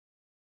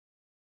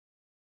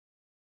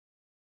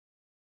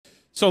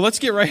So let's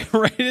get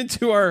right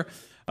into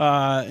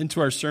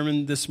our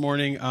sermon this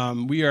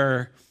morning. We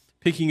are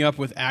picking up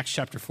with Acts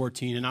chapter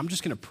 14, and I'm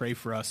just going to pray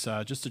for us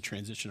just to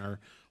transition our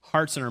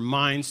hearts and our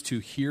minds to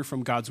hear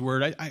from God's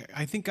word.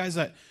 I think, guys,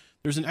 that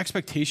there's an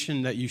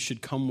expectation that you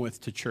should come with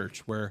to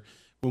church, where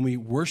when we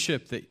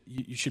worship, that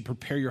you should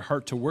prepare your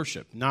heart to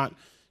worship, not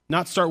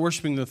start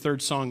worshiping the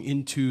third song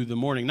into the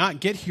morning, not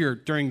get here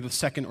during the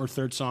second or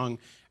third song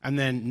and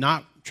then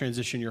not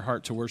transition your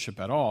heart to worship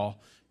at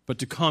all, but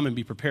to come and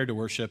be prepared to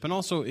worship. And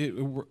also,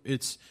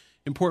 it's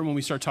important when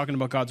we start talking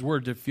about God's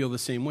word to feel the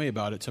same way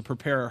about it, to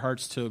prepare our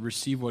hearts to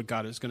receive what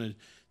God is going to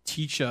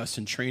teach us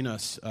and train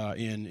us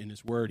in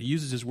His word. He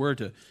uses His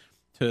word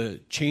to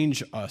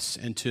change us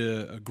and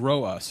to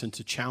grow us and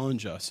to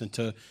challenge us and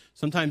to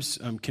sometimes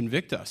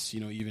convict us,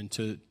 even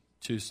to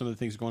some of the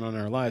things going on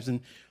in our lives.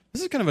 And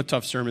this is kind of a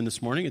tough sermon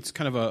this morning. It's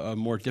kind of a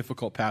more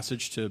difficult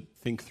passage to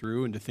think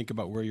through and to think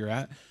about where you're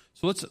at.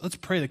 So let's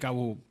pray that God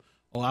will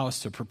allow us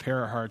to prepare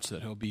our hearts,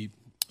 that He'll be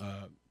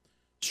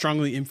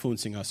strongly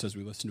influencing us as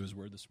we listen to His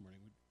word this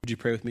morning. Would you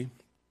pray with me?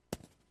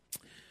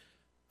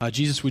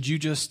 Jesus, would you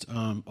just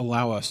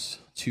allow us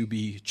to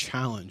be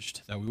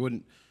challenged, that we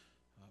wouldn't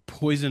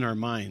poison our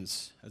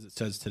minds, as it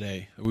says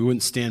today, that we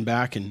wouldn't stand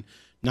back and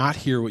not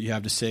hear what you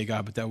have to say,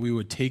 God, but that we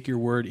would take your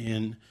word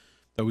in,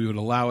 that we would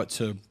allow it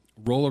to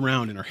roll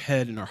around in our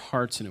head and our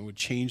hearts, and it would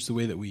change the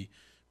way that we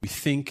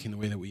think and the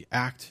way that we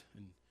act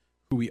and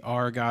who we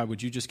are. God,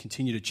 would you just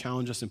continue to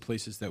challenge us in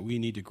places that we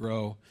need to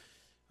grow?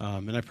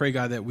 And I pray,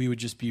 God, that we would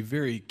just be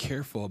very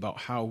careful about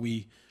how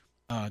we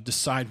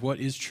decide what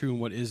is true and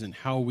what isn't,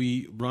 how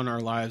we run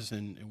our lives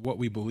and what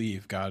we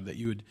believe, God, that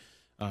you would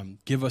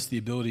give us the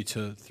ability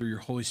to, through your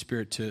Holy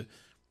Spirit, to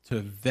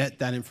vet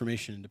that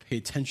information and to pay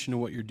attention to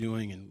what you're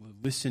doing and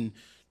listen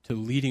to the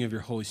leading of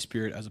your Holy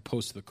Spirit as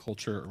opposed to the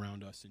culture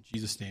around us. In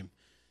Jesus' name,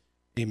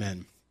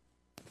 amen.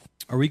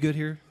 Are we good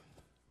here,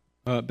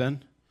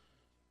 Ben?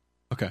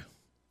 Okay.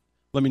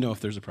 Let me know if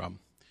there's a problem.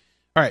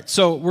 All right,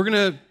 so we're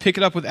going to pick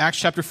it up with Acts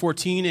chapter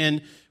 14,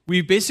 and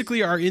we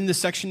basically are in the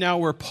section now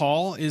where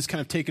Paul is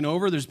kind of taken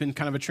over. There's been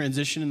kind of a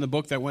transition in the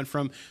book that went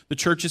from the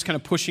church is kind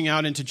of pushing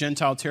out into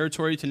Gentile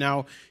territory to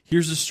now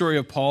here's the story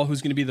of Paul,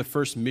 who's going to be the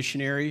first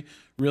missionary,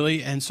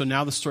 really. And so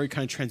now the story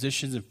kind of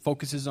transitions and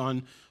focuses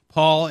on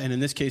Paul, and in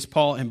this case,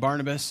 Paul and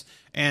Barnabas,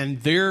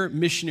 and their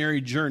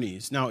missionary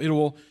journeys. Now, it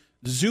will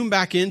zoom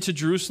back into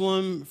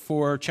Jerusalem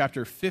for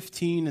chapter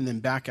 15 and then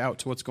back out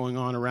to what's going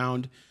on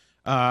around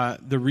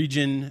the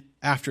region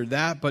after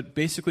that. But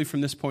basically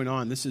from this point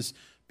on, this is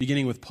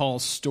beginning with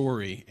Paul's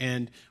story.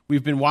 And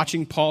we've been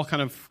watching Paul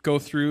kind of go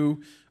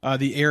through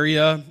the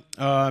area.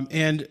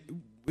 And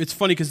it's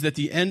funny because at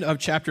the end of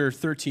chapter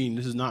 13,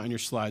 this is not on your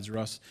slides,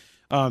 Russ,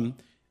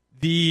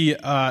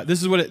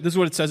 this is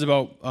what it says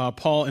about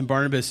Paul and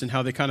Barnabas and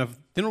how they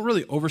don't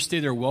really overstay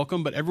their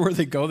welcome, but everywhere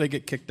they go, they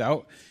get kicked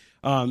out.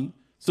 So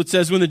it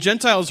says, when the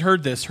Gentiles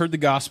heard the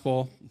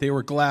gospel, they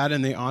were glad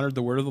and they honored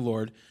the word of the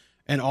Lord,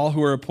 and all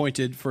who were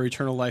appointed for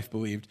eternal life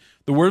believed.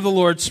 The word of the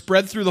Lord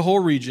spread through the whole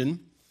region,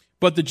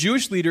 but the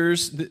Jewish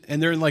leaders,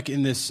 and they're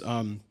in this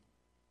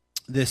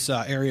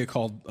area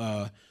called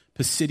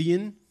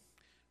Pisidian,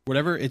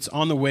 whatever. It's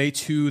on the way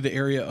to the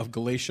area of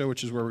Galatia,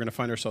 which is where we're going to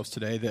find ourselves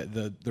today,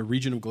 the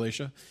region of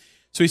Galatia.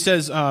 So he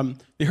says,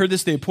 they heard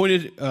this, they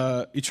appointed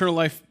eternal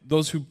life,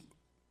 those who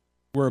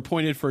were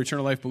appointed for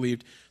eternal life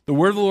believed. The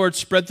word of the Lord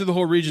spread through the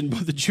whole region,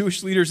 but the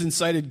Jewish leaders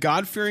incited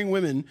God-fearing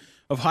women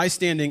of high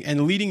standing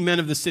and leading men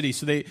of the city.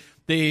 So they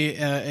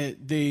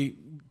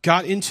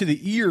got into the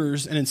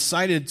ears and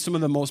incited some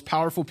of the most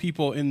powerful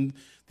people in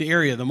the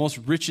area, the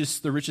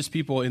richest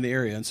people in the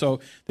area. And so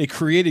they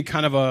created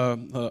kind of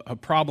a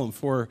problem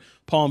for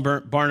Paul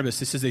and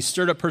Barnabas. It says they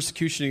stirred up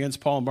persecution against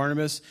Paul and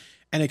Barnabas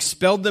and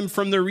expelled them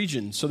from their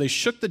region. So they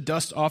shook the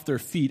dust off their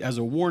feet as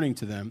a warning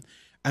to them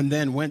and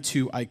then went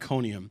to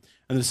Iconium.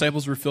 And the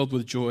disciples were filled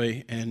with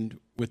joy and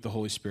with the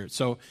Holy Spirit.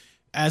 So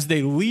as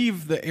they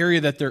leave the area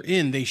that they're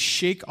in, they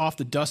shake off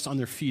the dust on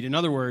their feet. In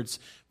other words,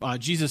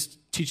 Jesus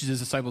teaches his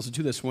disciples to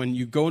do this. When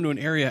you go into an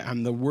area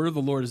and the word of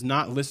the Lord is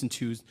not listened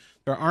to,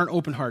 there aren't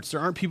open hearts, there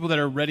aren't people that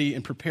are ready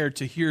and prepared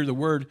to hear the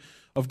word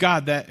of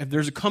God, that if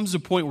there comes a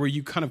point where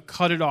you kind of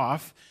cut it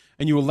off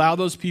and you allow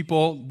those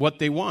people what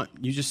they want.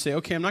 You just say,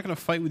 okay, I'm not going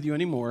to fight with you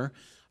anymore.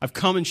 I've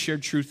come and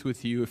shared truth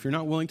with you. If you're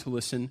not willing to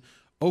listen,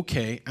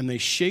 okay. And they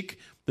shake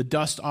the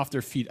dust off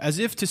their feet, as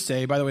if to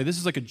say, by the way, this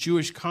is like a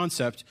Jewish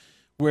concept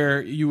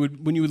where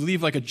when you would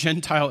leave like a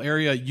Gentile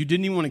area, you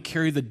didn't even want to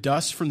carry the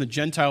dust from the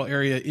Gentile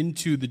area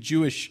into the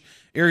Jewish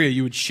area.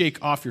 You would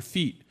shake off your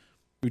feet.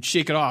 You would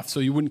shake it off so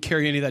you wouldn't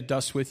carry any of that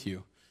dust with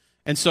you.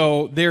 And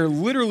so they're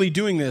literally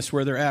doing this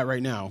where they're at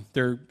right now.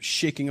 They're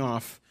shaking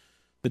off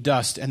the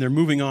dust and they're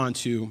moving on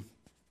to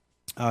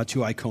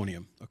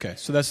Iconium. Okay,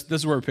 so this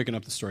is where we're picking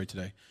up the story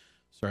today.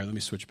 Sorry, let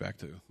me switch back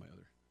to my other.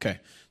 Okay,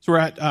 so we're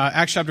at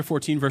Acts chapter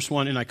 14, verse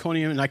 1 in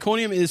Iconium. And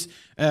Iconium is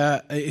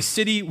a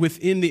city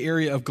within the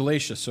area of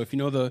Galatia. So if you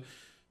know the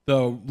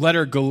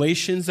letter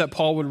Galatians that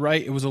Paul would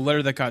write, it was a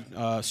letter that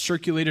got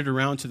circulated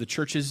around to the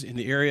churches in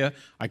the area.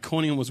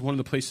 Iconium was one of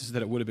the places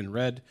that it would have been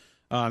read.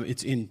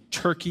 It's in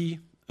Turkey.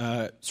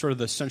 sort of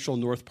the central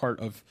north part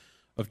of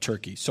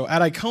Turkey. So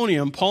at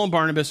Iconium, Paul and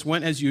Barnabas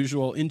went as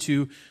usual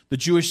into the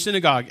Jewish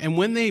synagogue. And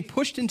when they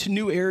pushed into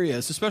new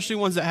areas, especially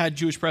ones that had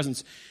Jewish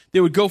presence,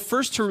 they would go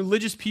first to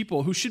religious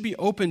people who should be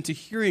open to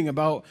hearing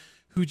about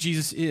who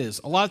Jesus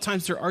is. A lot of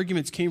times their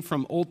arguments came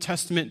from Old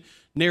Testament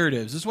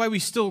narratives. This is why we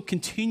still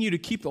continue to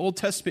keep the Old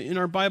Testament in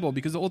our Bible,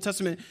 because the Old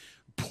Testament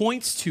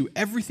points to,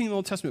 everything in the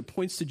Old Testament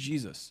points to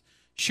Jesus,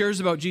 shares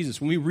about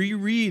Jesus. When we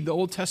reread the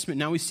Old Testament,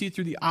 now we see it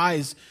through the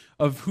eyes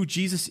of who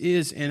Jesus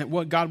is and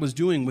what God was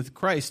doing with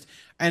Christ,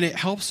 and it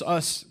helps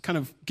us kind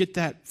of get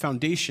that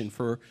foundation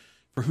for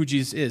who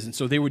Jesus is. And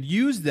so they would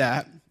use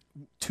that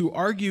to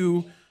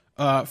argue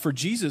for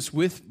Jesus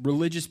with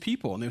religious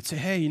people, and they would say,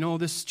 hey,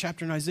 this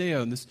chapter in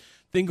Isaiah and this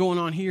thing going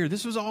on here,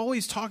 this was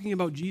always talking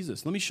about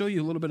Jesus. Let me show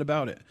you a little bit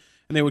about it.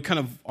 And they would kind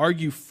of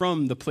argue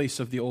from the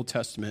place of the Old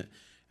Testament.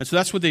 And so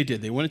that's what they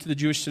did. They went into the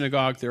Jewish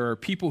synagogue. There are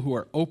people who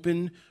are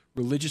open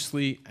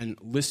religiously and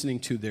listening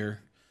to their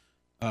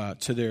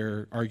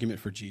argument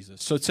for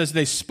Jesus. So it says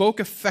they spoke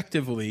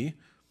effectively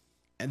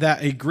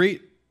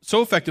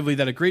so effectively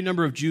that a great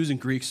number of Jews and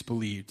Greeks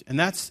believed. And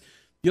that's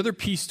the other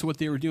piece to what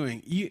they were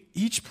doing.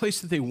 Each place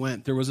that they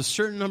went, there was a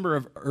certain number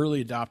of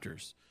early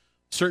adopters,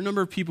 a certain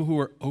number of people who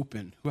were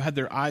open, who had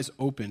their eyes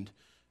opened,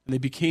 and they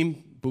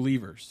became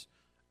believers.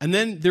 And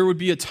then there would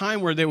be a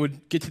time where they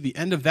would get to the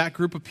end of that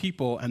group of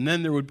people, and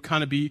then there would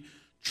kind of be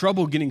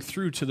trouble getting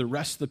through to the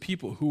rest of the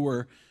people who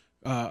were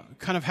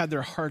kind of had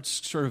their hearts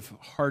sort of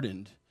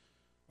hardened.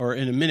 Or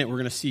in a minute, we're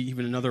going to see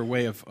even another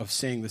way of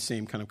saying the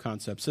same kind of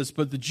concept. It says,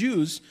 but the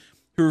Jews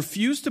who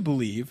refused to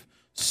believe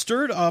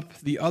stirred up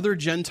the other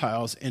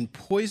Gentiles and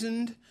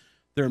poisoned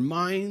their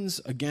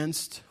minds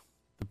against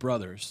the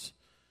brothers.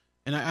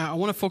 And I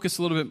want to focus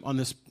a little bit on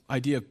this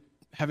idea of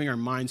having our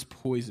minds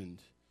poisoned.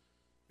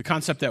 The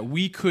concept that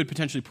we could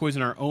potentially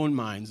poison our own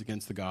minds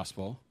against the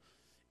gospel,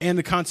 and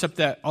the concept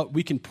that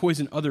we can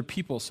poison other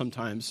people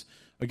sometimes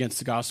against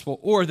the gospel,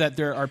 or that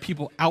there are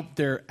people out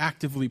there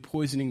actively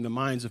poisoning the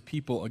minds of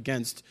people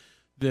against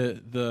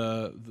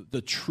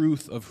the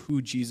truth of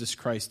who Jesus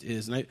Christ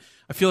is. And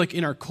I feel like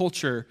in our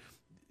culture,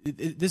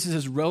 this is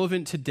as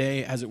relevant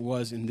today as it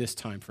was in this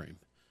time frame.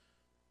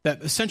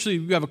 That essentially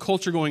you have a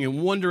culture going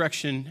in one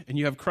direction, and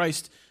you have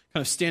Christ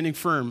kind of standing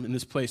firm in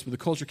this place, but the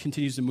culture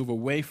continues to move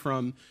away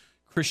from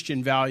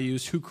Christian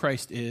values, who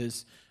Christ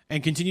is,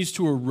 and continues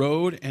to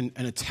erode and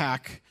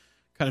attack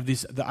kind of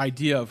the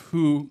idea of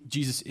who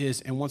Jesus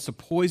is, and wants to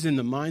poison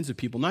the minds of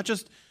people. Not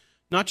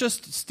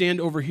just stand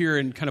over here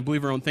and kind of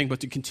believe our own thing, but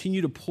to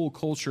continue to pull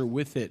culture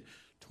with it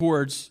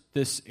towards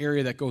this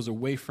area that goes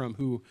away from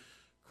who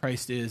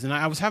Christ is. And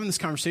I was having this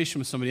conversation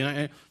with somebody,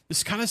 and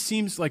this kind of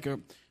seems like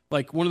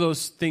one of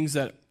those things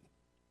that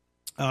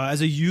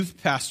as a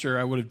youth pastor,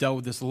 I would have dealt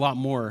with this a lot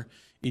more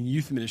in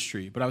youth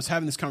ministry. But I was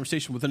having this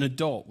conversation with an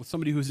adult, with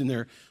somebody who's in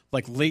their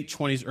late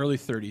 20s, early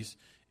 30s.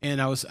 And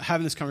I was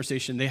having this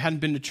conversation. They hadn't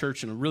been to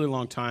church in a really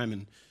long time,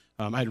 and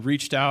I had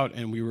reached out,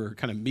 and we were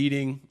kind of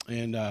meeting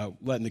and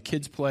letting the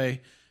kids play,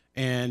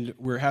 and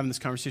we were having this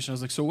conversation. I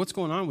was like, so what's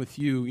going on with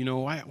you?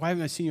 Why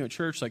haven't I seen you at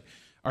church?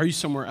 Are you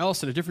somewhere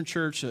else at a different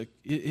church?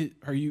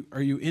 Are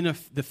you in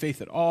the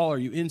faith at all? Are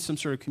you in some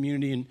sort of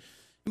community? And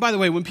by the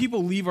way, when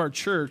people leave our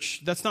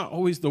church, that's not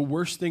always the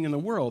worst thing in the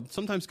world.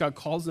 Sometimes God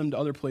calls them to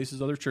other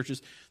places, other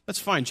churches. That's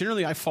fine.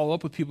 Generally, I follow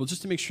up with people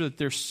just to make sure that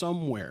they're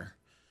somewhere.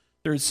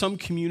 They're in some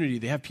community.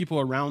 They have people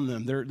around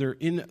them. They're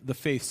in the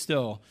faith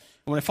still.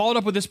 And when I followed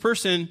up with this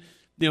person,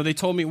 they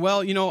told me,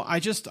 well,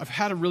 I've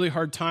had a really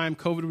hard time.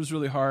 COVID was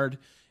really hard.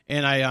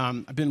 And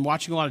I've been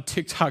watching a lot of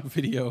TikTok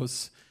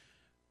videos.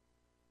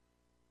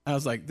 I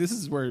was like, this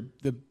is where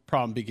the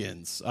problem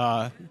begins.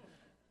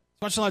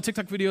 Watching a lot of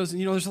TikTok videos, and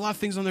there's a lot of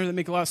things on there that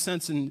make a lot of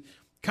sense, and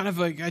kind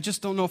of I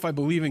just don't know if I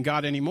believe in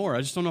God anymore.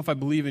 I just don't know if I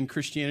believe in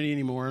Christianity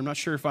anymore. I'm not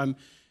sure if I'm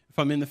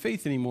in the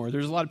faith anymore.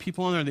 There's a lot of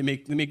people on there,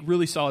 they make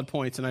really solid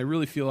points, and I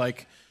really feel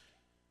like,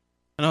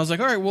 and I was like,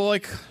 all right, well,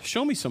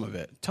 show me some of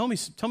it. Tell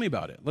me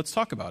about it. Let's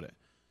talk about it.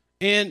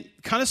 And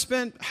kind of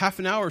spent half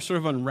an hour sort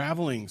of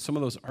unraveling some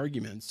of those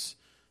arguments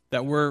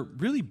that were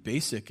really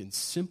basic and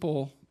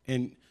simple,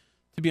 and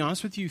to be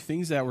honest with you,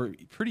 things that were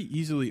pretty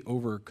easily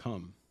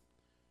overcome.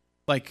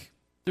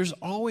 There's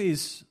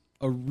always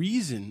a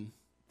reason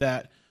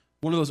that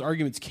one of those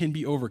arguments can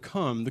be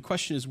overcome. The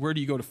question is, where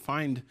do you go to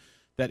find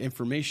that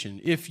information?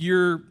 If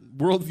your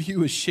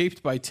worldview is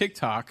shaped by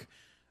TikTok,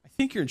 I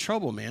think you're in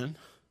trouble, man. I'm going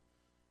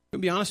to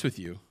be honest with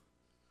you.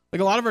 A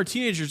lot of our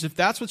teenagers, if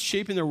that's what's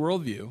shaping their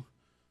worldview,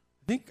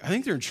 I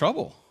think they're in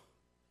trouble.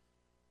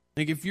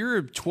 If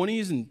you're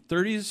 20s and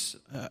 30s,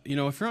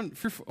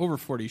 if you're over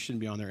 40, you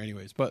shouldn't be on there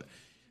anyways. But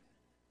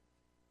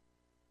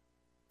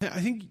I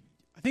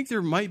think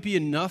there might be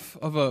enough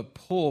of a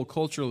pull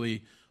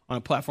culturally on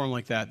a platform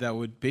like that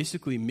would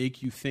basically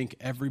make you think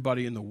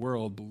everybody in the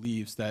world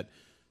believes that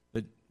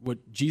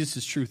what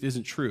Jesus' truth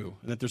isn't true,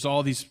 and that there's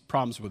all these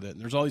problems with it,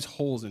 and there's all these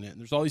holes in it, and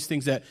there's all these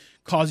things that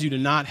cause you to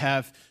not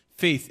have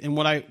faith. And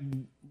what I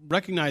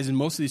recognize in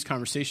most of these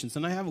conversations,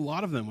 and I have a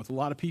lot of them with a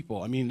lot of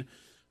people,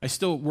 I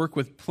still work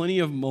with plenty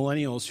of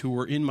millennials who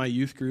were in my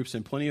youth groups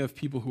and plenty of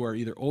people who are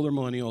either older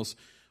millennials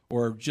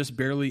or just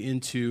barely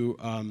into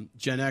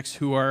Gen X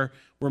who were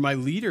my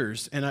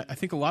leaders. And I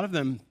think a lot of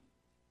them,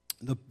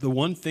 the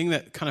one thing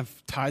that kind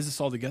of ties us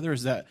all together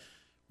is that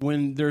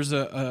when there's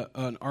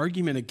an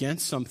argument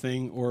against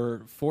something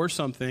or for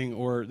something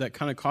or that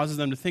kind of causes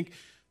them to think,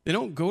 they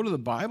don't go to the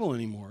Bible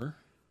anymore.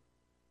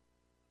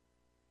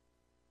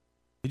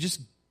 They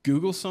just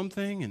Google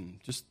something and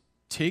just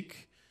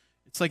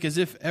it's like as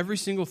if every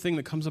single thing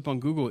that comes up on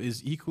Google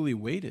is equally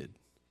weighted.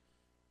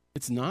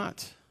 It's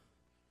not.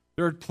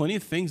 There are plenty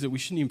of things that we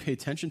shouldn't even pay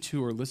attention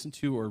to or listen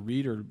to or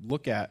read or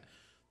look at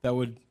that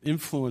would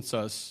influence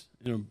us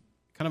in a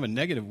kind of a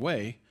negative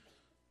way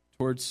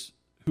towards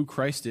who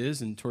Christ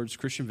is and towards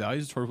Christian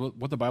values, towards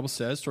what the Bible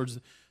says, towards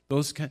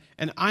those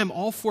and I'm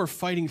all for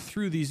fighting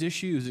through these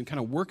issues and kind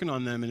of working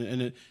on them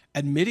and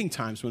admitting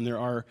times when there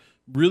are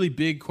really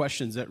big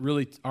questions that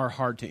really are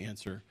hard to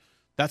answer.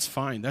 That's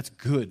fine. That's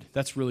good.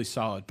 That's really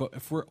solid. But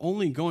if we're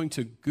only going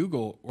to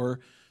Google or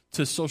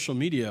to social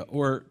media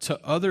or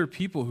to other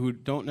people who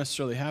don't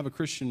necessarily have a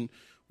Christian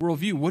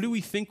worldview, what do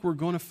we think we're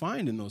going to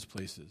find in those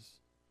places?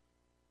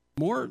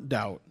 More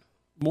doubt,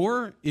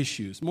 more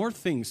issues, more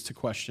things to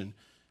question.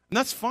 And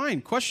that's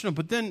fine, question them,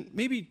 but then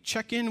maybe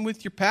check in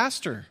with your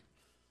pastor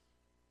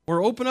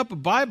or open up a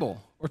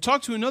Bible or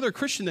talk to another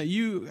Christian that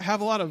you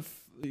have a lot of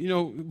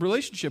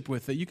relationship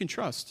with that you can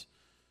trust.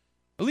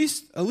 At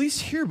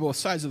least hear both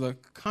sides of the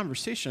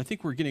conversation. I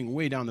think we're getting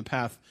way down the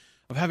path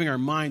of having our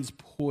minds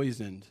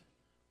poisoned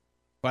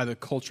by the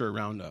culture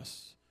around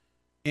us.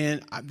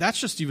 And that's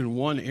just even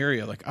one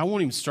area. Like, I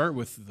won't even start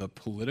with the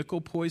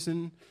political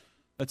poison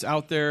that's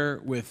out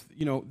there with,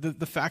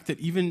 the fact that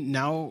even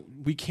now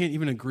we can't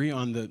even agree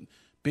on the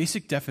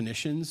basic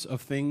definitions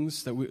of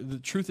things, that the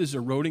truth is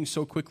eroding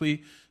so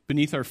quickly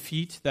beneath our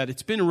feet that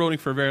it's been eroding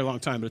for a very long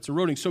time, but it's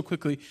eroding so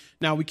quickly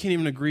now we can't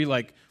even agree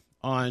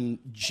on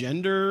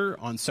gender,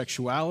 on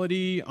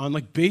sexuality, on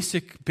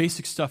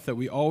basic stuff that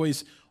we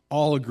always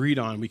all agreed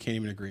on, we can't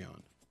even agree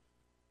on.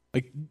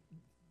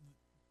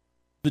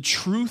 The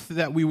truth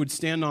that we would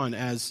stand on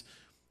as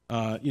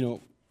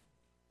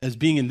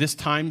being in this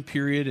time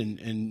period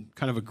and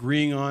kind of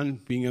agreeing on,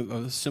 being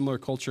a similar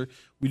culture,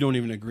 we don't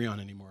even agree on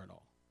anymore at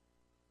all.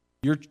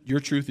 Your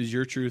truth is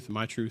your truth, and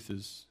my truth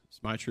is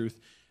my truth.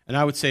 And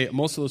I would say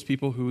most of those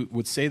people who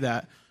would say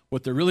that,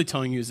 what they're really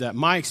telling you is that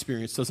my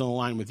experience doesn't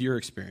align with your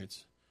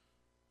experience.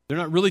 They're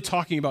not really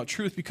talking about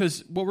truth,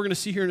 because what we're going to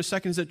see here in a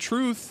second is that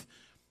truth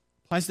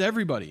applies to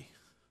everybody.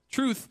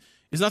 Truth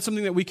is not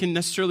something that we can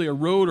necessarily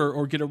erode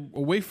or get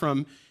away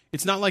from.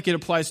 It's not like it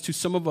applies to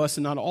some of us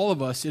and not all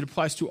of us. It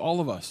applies to all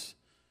of us.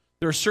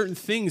 There are certain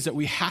things that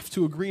we have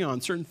to agree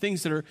on, certain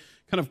things that are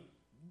kind of,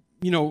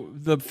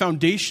 the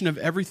foundation of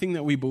everything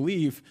that we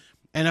believe.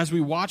 And as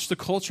we watch the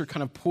culture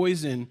kind of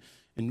poison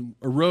and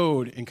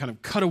erode and kind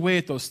of cut away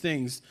at those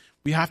things,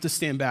 we have to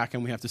stand back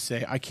and we have to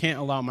say, I can't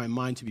allow my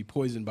mind to be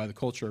poisoned by the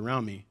culture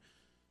around me.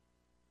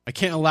 I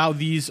can't allow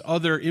these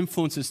other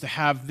influences to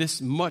have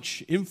this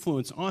much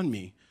influence on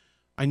me.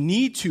 I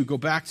need to go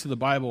back to the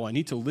Bible. I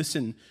need to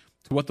listen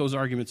to what those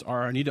arguments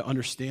are. I need to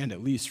understand,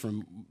 at least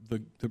from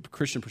the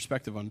Christian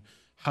perspective, on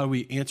how do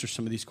we answer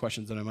some of these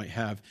questions that I might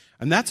have.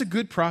 And that's a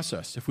good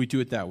process if we do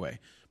it that way.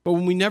 But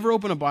when we never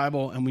open a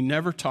Bible and we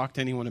never talk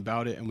to anyone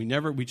about it and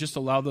we just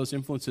allow those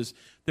influences,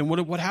 then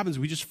what happens?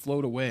 We just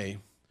float away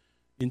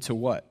into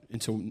what?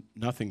 Into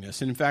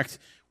nothingness. And in fact,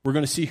 we're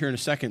going to see here in a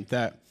second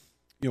that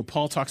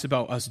Paul talks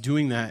about us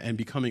doing that and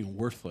becoming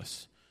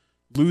worthless,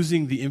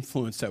 losing the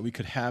influence that we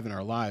could have in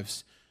our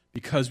lives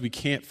because we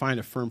can't find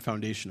a firm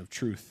foundation of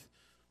truth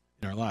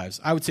in our lives.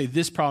 I would say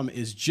this problem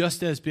is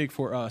just as big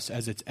for us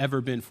as it's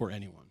ever been for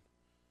anyone.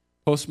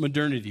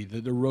 Postmodernity,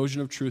 the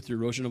erosion of truth, the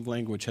erosion of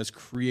language, has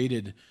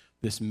created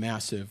this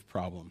massive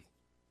problem.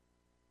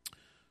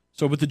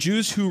 So, but the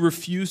Jews who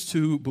refused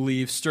to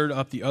believe stirred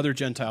up the other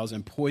Gentiles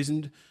and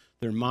poisoned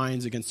their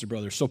minds against their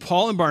brothers. So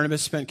Paul and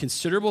Barnabas spent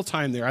considerable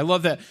time there. I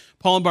love that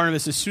Paul and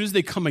Barnabas, as soon as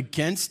they come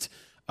against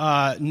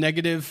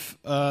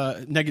negativity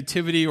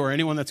or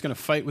anyone that's going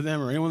to fight with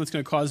them or anyone that's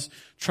going to cause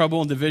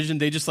trouble and division,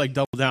 they just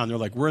double down. They're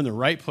like, we're in the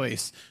right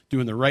place,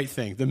 doing the right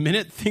thing. The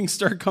minute things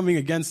start coming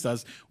against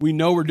us, we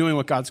know we're doing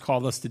what God's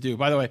called us to do.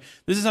 By the way,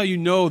 this is how you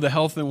know the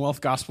health and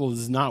wealth gospel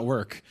does not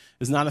work,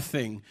 is not a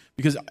thing.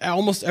 Because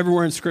almost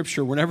everywhere in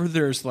Scripture, whenever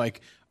there's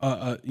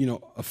a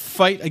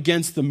fight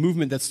against the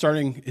movement that's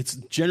starting, it's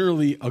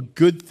generally a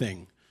good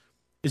thing.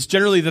 It's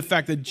generally the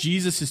fact that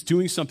Jesus is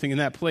doing something in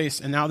that place,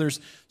 and now there's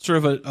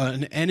sort of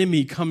an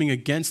enemy coming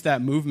against that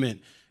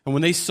movement. And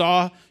when they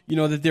saw,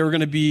 that they were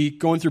going to be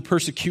going through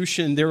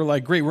persecution, they were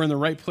like, great, we're in the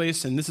right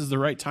place, and this is the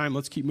right time,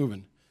 let's keep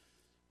moving.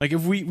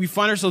 If we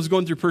find ourselves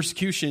going through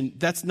persecution,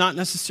 that's not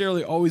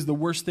necessarily always the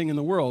worst thing in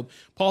the world.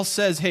 Paul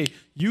says, hey,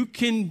 you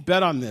can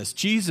bet on this.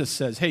 Jesus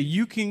says, hey,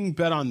 you can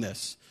bet on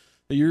this.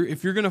 That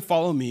if you're going to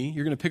follow me,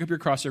 you're going to pick up your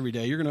cross every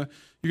day, you're going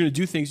to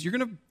do things, you're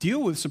going to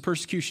deal with some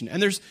persecution.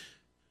 And there's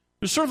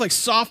sort of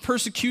soft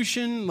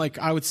persecution,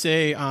 I would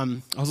say, I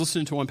was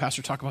listening to one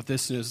pastor talk about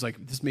this, and it was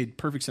this made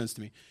perfect sense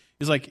to me.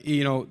 is like,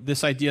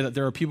 this idea that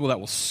there are people that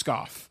will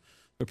scoff.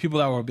 There are people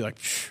that will be like,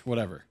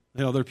 whatever.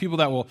 There are people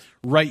that will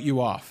write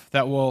you off,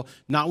 that will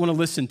not want to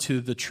listen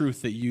to the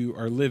truth that you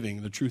are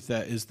living, the truth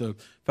that is the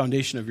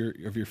foundation of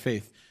your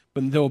faith.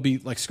 But there will be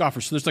like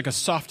scoffers. So there's like a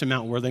soft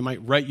amount where they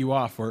might write you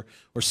off or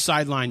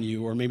sideline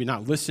you or maybe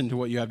not listen to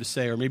what you have to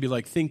say or maybe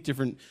like think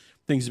different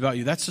things about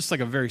you. That's just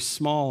like a very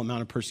small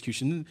amount of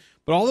persecution.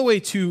 But all the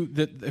way to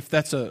that, if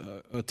that's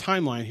a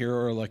timeline here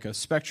or like a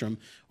spectrum,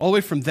 all the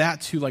way from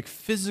that to like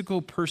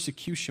physical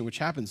persecution, which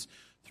happens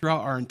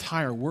throughout our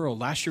entire world.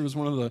 Last year was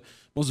one of the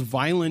most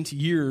violent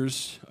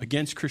years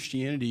against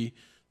Christianity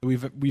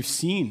that we've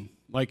seen.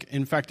 Like,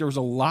 in fact, there was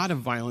a lot of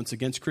violence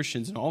against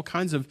Christians in all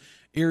kinds of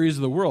areas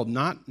of the world,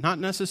 not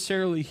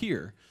necessarily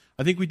here.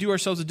 I think we do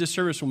ourselves a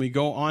disservice when we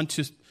go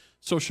onto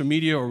social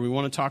media or we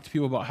want to talk to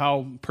people about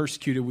how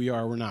persecuted we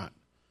are. We're not.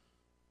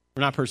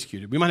 We're not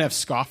persecuted. We might have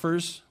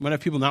scoffers. We might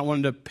have people not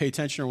wanting to pay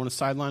attention or want to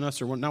sideline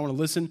us or not want to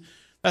listen.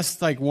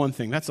 That's like one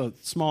thing. That's a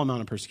small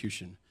amount of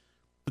persecution.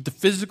 But the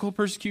physical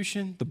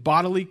persecution, the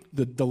bodily,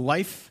 the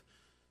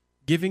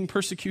life-giving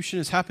persecution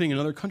is happening in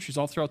other countries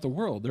all throughout the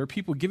world. There are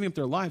people giving up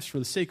their lives for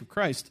the sake of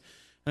Christ.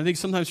 And I think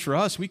sometimes for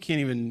us, we can't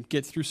even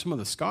get through some of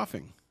the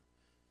scoffing.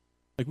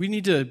 Like, we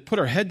need to put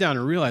our head down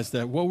and realize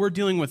that what we're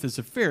dealing with is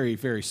a very,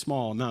 very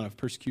small amount of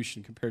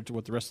persecution compared to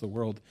what the rest of the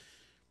world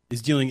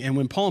is dealing. And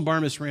when Paul and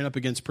Barnabas ran up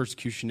against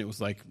persecution, it was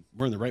like,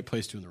 we're in the right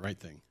place doing the right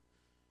thing.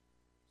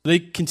 They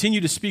continue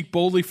to speak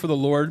boldly for the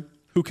Lord,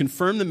 who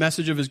confirmed the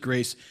message of his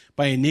grace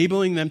by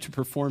enabling them to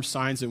perform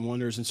signs and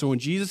wonders. And so when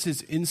Jesus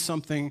is in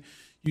something,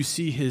 you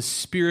see his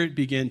Spirit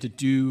begin to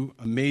do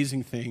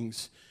amazing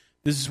things.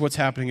 This is what's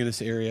happening in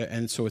this area.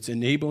 And so it's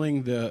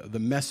enabling the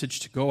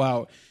message to go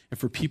out and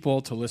for people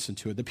to listen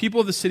to it. The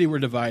people of the city were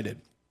divided.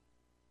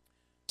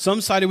 Some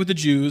sided with the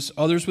Jews,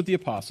 others with the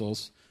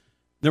apostles.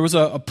 There was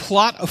a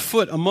plot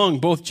afoot among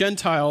both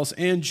Gentiles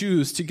and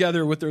Jews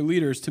together with their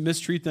leaders to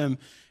mistreat them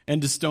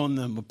and to stone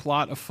them. A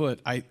plot afoot.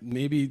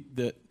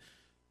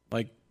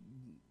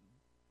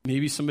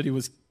 Maybe somebody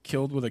was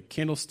killed with a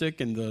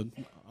candlestick in the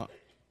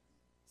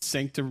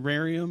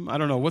sanctuarium. I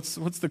don't know. What's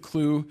the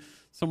clue?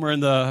 Somewhere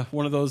in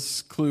one of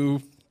those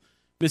clue,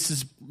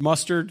 Mrs.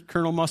 Mustard,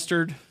 Colonel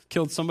Mustard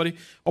killed somebody.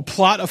 A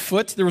plot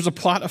afoot. There was a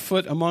plot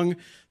afoot among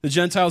the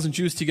Gentiles and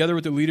Jews together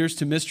with the leaders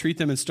to mistreat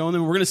them and stone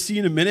them. We're going to see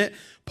in a minute,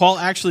 Paul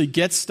actually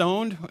gets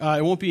stoned.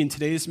 It won't be in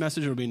today's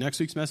message. It'll be next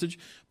week's message.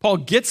 Paul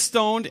gets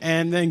stoned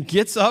and then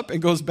gets up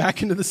and goes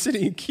back into the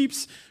city and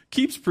keeps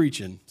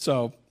preaching.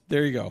 So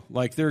there you go.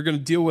 Like, they're going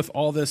to deal with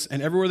all this.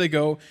 And everywhere they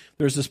go,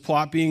 there's this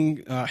plot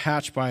being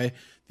hatched by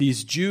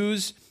these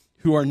Jews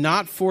who are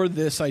not for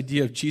this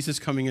idea of Jesus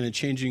coming in and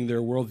changing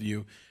their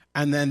worldview.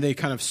 And then they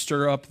kind of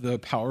stir up the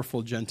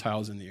powerful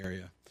Gentiles in the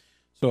area.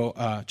 So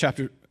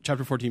chapter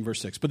 14,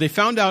 verse 6. But they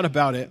found out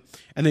about it,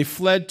 and they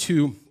fled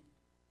to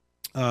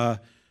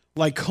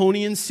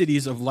Lycaonian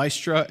cities of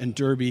Lystra and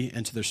Derbe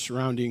and to their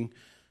surrounding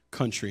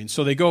country. And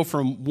so they go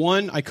from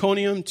one,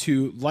 Iconium,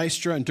 to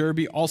Lystra and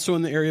Derbe, also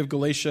in the area of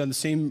Galatia, in the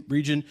same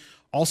region,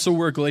 also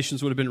where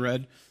Galatians would have been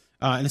read.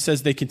 And it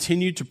says they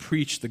continued to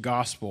preach the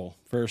gospel,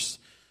 verse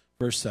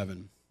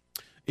 7.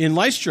 In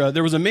Lystra,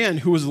 there was a man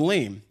who was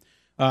lame,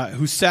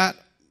 there sat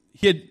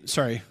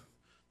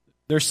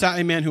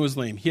a man who was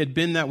lame. He had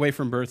been that way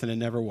from birth and had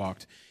never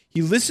walked.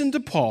 He listened to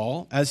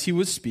Paul as he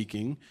was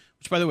speaking,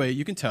 which, by the way,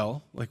 you can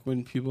tell, like,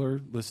 when people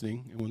are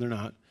listening and when they're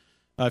not.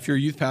 If you're a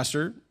youth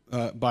pastor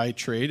by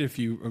trade, if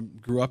you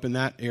grew up in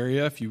that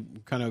area, if you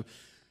kind of,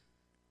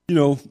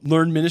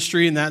 learn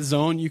ministry in that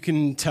zone, you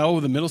can tell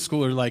with a middle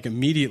schooler, like,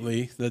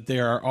 immediately that they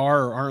are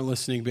or aren't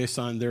listening based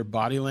on their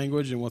body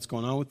language and what's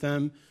going on with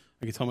them.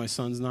 I can tell my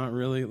son's not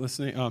really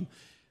listening.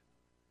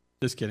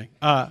 Just kidding.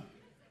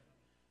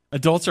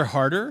 Adults are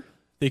harder.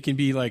 They can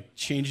be like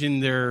changing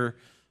their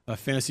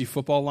fantasy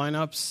football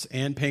lineups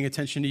and paying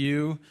attention to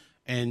you,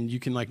 and you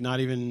can like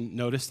not even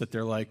notice that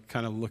they're like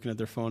kind of looking at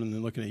their phone and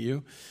then looking at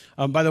you.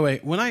 By the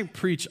way, when I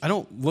preach, I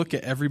don't look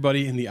at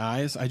everybody in the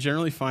eyes. I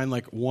generally find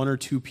like one or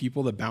two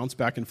people to bounce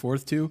back and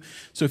forth to.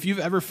 So if you've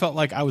ever felt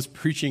like I was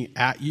preaching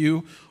at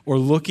you or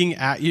looking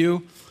at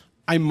you,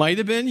 you might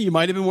have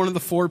been one of the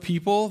 4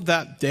 people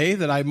that day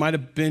that I might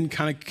have been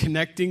kind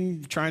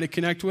of trying to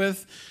connect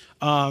with.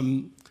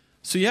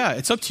 So yeah,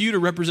 it's up to you to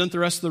represent the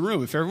rest of the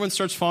room. If everyone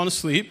starts falling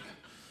asleep,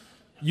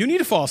 you need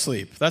to fall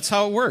asleep. That's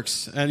how it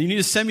works. And you need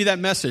to send me that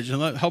message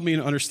and help me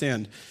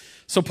understand.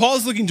 So Paul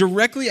is looking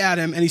directly at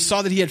him, and he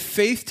saw that he had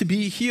faith to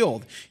be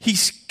healed. He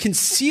can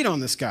see it on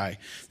this guy.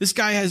 This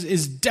guy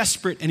is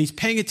desperate, and he's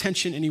paying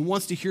attention, and he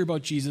wants to hear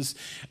about Jesus,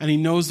 and he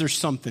knows there's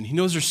something. He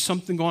knows there's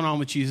something going on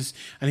with Jesus,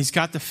 and he's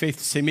got the faith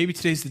to say, maybe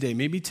today's the day.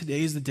 Maybe today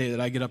is the day that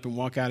I get up and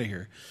walk out of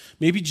here.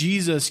 Maybe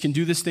Jesus can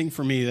do this thing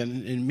for me,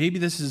 and maybe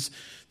this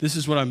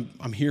is what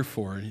I'm here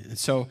for. And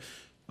so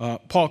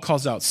Paul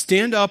calls out,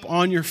 stand up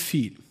on your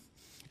feet.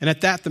 And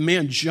at that, the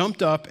man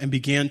jumped up and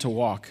began to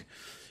walk.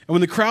 And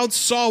when the crowd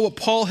saw what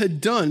Paul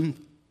had done,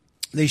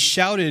 they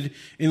shouted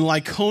in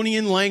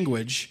Lycaonian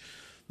language,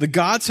 the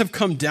gods have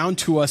come down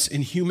to us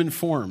in human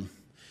form.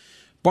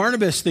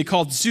 Barnabas they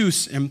called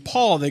Zeus, and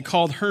Paul they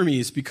called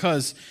Hermes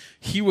because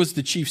he was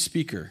the chief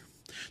speaker.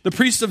 The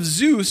priest of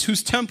Zeus,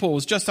 whose temple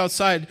was just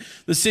outside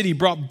the city,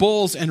 brought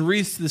bulls and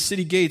wreaths to the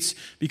city gates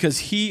because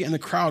he and the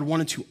crowd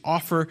wanted to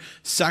offer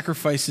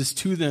sacrifices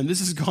to them. This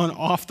has gone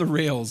off the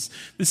rails.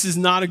 This is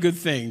not a good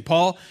thing.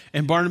 Paul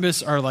and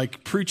Barnabas are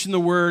like preaching the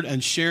word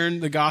and sharing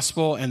the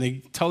gospel, and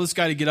they tell this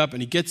guy to get up,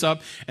 and he gets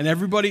up, and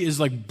everybody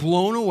is like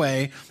blown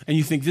away, and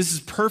you think this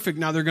is perfect.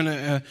 Now they're going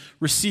to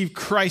receive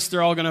Christ.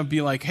 They're all going to be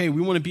like, hey,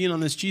 we want to be in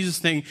on this Jesus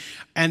thing.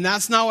 And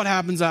that's not what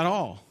happens at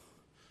all.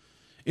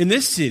 In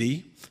this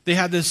city, they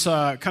had this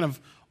kind of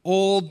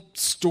old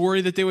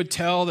story that they would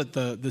tell, that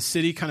the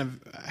city kind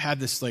of had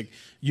this like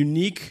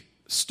unique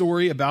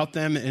story about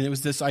them, and it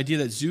was this idea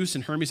that Zeus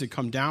and Hermes had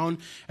come down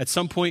at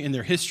some point in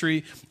their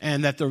history,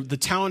 and that the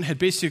town had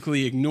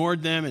basically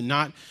ignored them and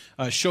not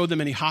showed them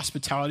any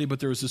hospitality,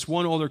 but there was this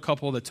one older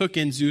couple that took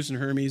in Zeus and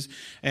Hermes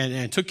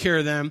and took care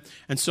of them,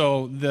 and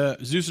so the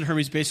Zeus and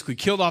Hermes basically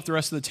killed off the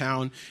rest of the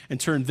town and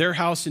turned their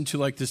house into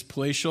like this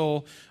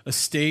palatial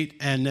estate,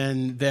 and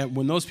then that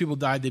when those people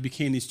died, they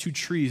became these two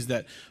trees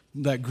that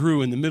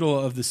grew in the middle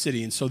of the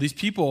city. And so these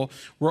people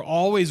were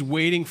always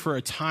waiting for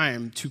a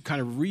time to kind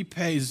of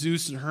repay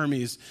Zeus and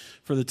Hermes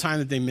for the time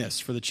that they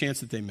missed, for the chance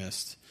that they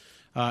missed.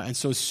 And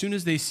so as soon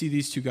as they see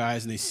these two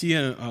guys and they see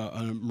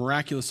a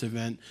miraculous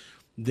event,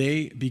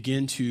 they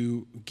begin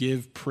to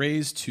give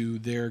praise to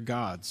their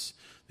gods.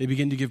 They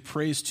begin to give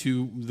praise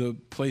to the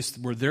place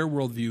where their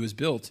worldview is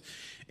built.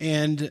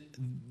 And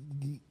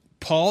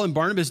Paul and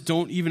Barnabas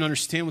don't even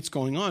understand what's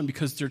going on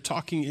because they're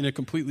talking in a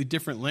completely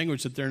different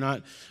language that they're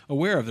not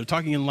aware of. They're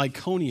talking in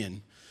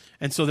Lycaonian.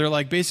 And so they're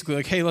like basically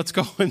like, hey, let's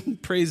go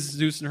and praise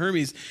Zeus and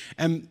Hermes.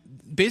 And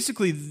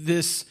basically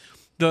the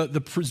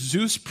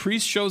Zeus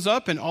priest shows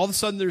up, and all of a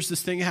sudden there's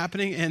this thing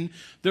happening, and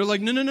they're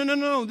like,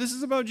 no, this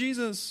is about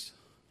Jesus.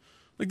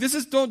 Like, this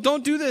is,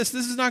 don't do this.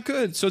 This is not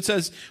good. So it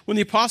says, when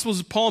the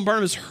apostles Paul and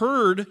Barnabas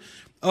heard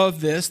of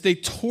this, they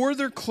tore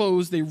their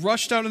clothes, they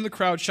rushed out in the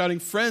crowd shouting,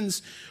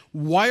 friends,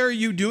 why are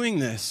you doing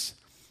this?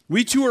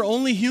 We too are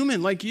only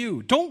human like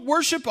you. Don't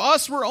worship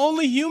us. We're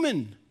only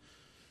human.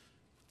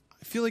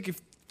 I feel like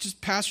if just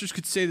pastors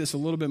could say this a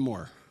little bit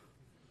more.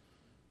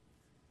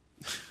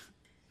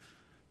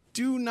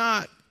 Do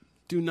not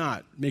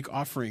make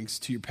offerings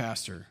to your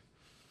pastor,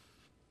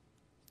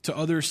 to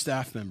other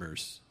staff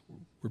members.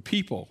 We're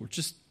people. We're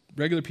just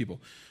regular people.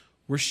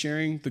 We're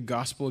sharing the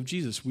gospel of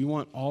Jesus. We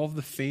want all of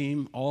the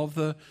fame, all of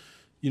the,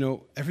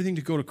 everything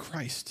to go to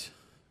Christ.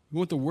 We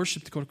want the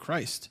worship to go to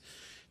Christ.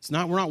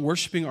 We're not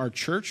worshiping our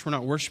church. We're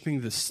not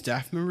worshiping the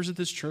staff members of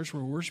this church.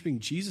 We're worshiping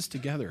Jesus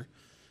together.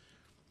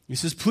 He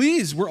says,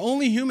 please, we're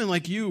only human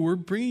like you. We're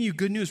bringing you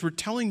good news. We're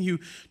telling you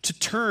to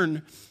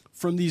turn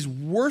from these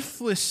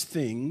worthless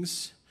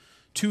things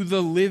to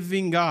the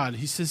living God.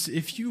 He says,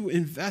 if you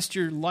invest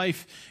your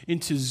life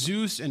into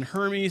Zeus and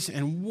Hermes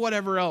and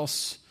whatever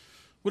else,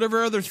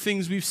 whatever other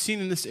things we've seen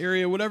in this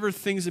area, whatever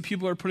things that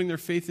people are putting their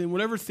faith in,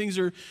 whatever things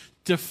are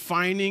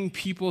defining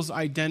people's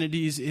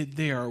identities,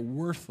 they are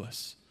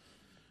worthless.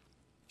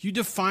 You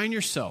define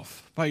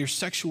yourself by your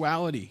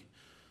sexuality,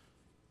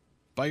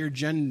 by your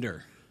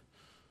gender,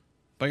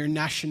 by your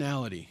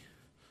nationality,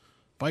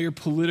 by your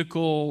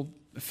political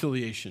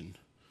affiliation,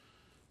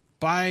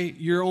 by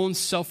your own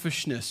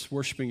selfishness,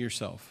 worshiping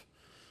yourself,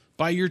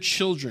 by your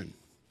children,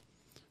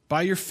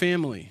 by your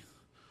family.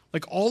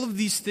 Like all of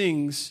these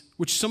things,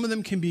 which some of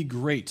them can be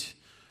great,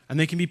 and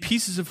they can be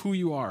pieces of who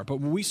you are. But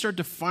when we start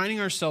defining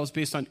ourselves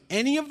based on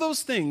any of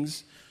those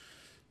things,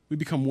 we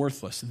become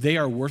worthless. They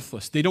are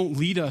worthless. They don't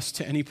lead us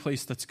to any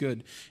place that's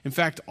good. In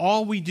fact,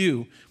 all we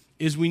do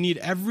is we need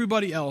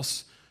everybody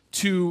else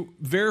to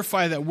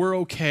verify that we're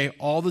okay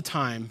all the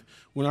time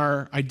when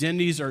our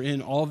identities are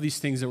in all of these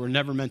things that were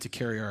never meant to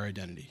carry our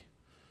identity.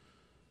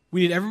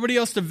 We need everybody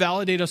else to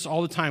validate us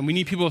all the time. We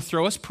need people to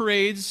throw us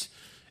parades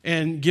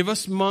and give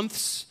us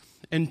months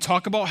and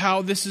talk about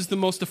how this is the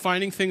most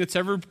defining thing that's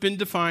ever been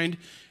defined.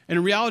 And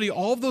in reality,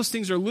 all of those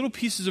things are little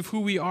pieces of who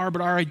we are,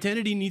 but our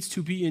identity needs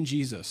to be in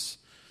Jesus.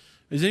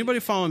 Is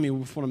anybody following me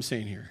with what I'm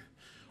saying here?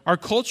 Our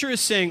culture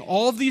is saying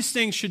all of these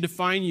things should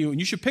define you, and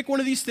you should pick one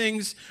of these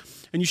things,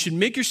 and you should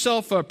make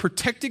yourself a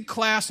protected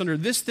class under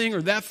this thing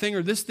or that thing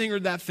or this thing or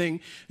that thing,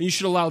 and you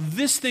should allow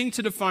this thing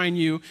to define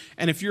you.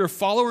 And if you're a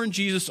follower in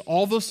Jesus,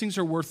 all those things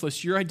are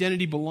worthless. Your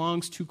identity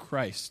belongs to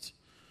Christ.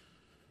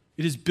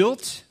 It is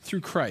built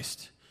through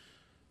Christ.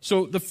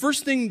 So the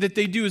first thing that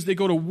they do is they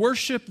go to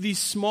worship these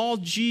small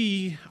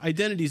g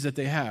identities that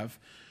they have.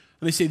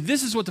 And they say,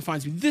 this is what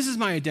defines me. This is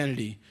my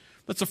identity.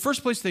 That's the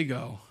first place they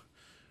go.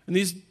 And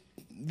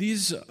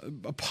these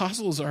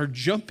apostles are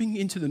jumping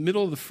into the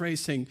middle of the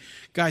phrase saying,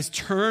 guys,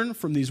 turn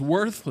from these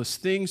worthless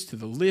things to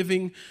the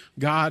living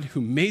God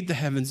who made the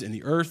heavens and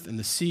the earth and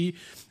the sea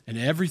and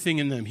everything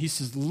in them. He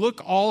says,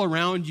 look all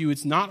around you.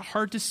 It's not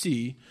hard to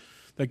see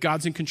that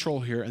God's in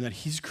control here and that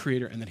he's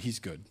creator and that he's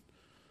good.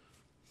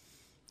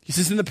 He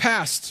says, in the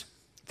past,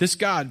 this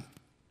God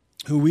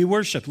who we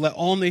worship let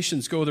all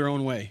nations go their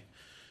own way.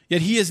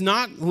 Yet he has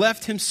not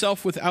left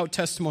himself without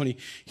testimony.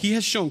 He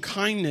has shown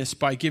kindness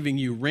by giving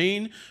you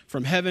rain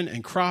from heaven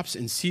and crops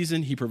in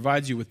season. He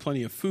provides you with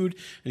plenty of food,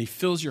 and he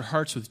fills your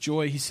hearts with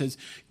joy. He says,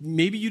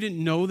 maybe you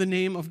didn't know the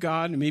name of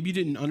God, and maybe you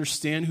didn't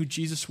understand who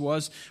Jesus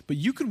was, but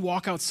you could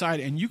walk outside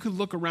and you could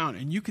look around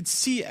and you could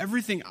see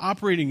everything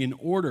operating in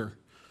order.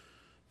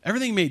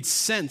 Everything made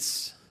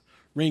sense.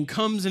 Rain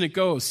comes and it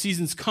goes.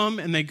 Seasons come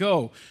and they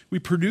go. We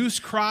produce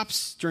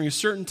crops during a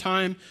certain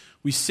time.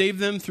 We save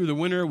them through the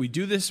winter. We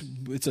do this.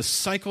 It's a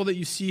cycle that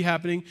you see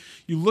happening.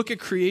 You look at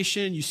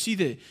creation. You see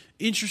the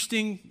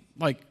interesting,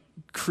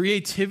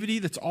 creativity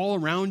that's all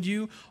around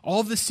you. All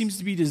of this seems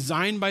to be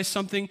designed by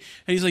something.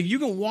 And he's like, you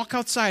can walk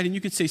outside and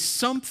you can say,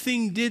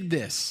 something did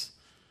this.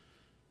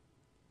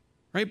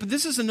 Right? But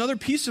this is another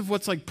piece of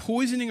what's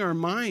poisoning our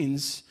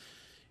minds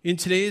in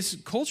today's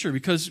culture,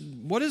 because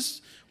what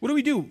do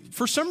we do?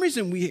 For some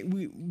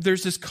reason,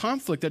 there's this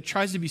conflict that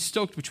tries to be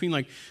stoked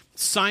between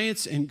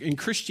science and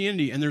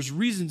Christianity, and there's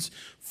reasons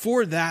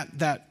for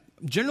that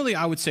generally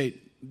I would say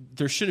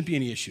there shouldn't be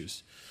any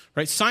issues,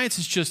 right? Science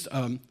is just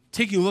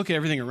taking a look at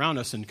everything around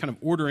us and kind of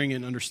ordering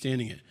and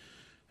understanding it.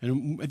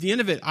 And at the end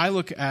of it, I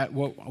look at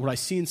what I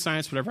see in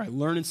science, whatever I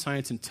learn in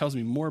science, and it tells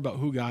me more about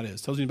who God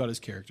is, tells me about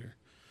his character.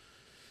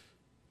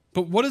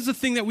 But what is the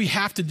thing that we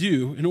have to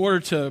do in order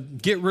to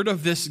get rid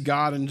of this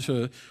God and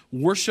to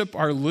worship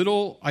our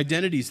little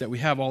identities that we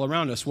have all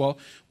around us? Well,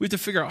 we have to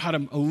figure out how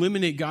to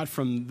eliminate God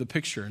from the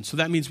picture. And so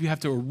that means we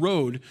have to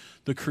erode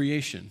the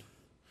creation.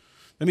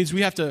 That means we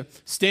have to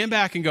stand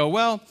back and go,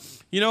 well,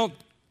 we're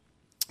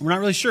not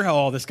really sure how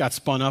all this got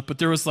spun up, but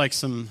there was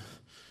some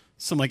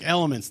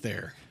elements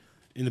there.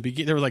 In the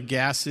beginning, there were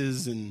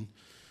gases and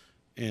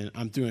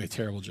I'm doing a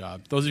terrible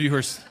job. Those of you who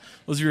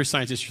are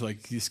scientists, you're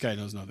like, this guy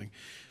knows nothing.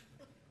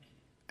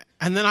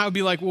 And then I would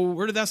be like, well,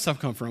 where did that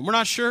stuff come from? We're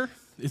not sure.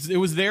 It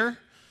was there.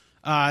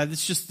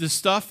 It's just this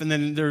stuff, and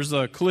then there's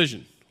a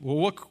collision. Well,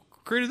 what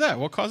created that?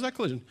 What caused that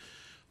collision?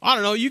 I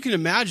don't know. You can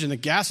imagine that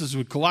gases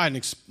would collide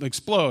and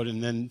explode,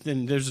 and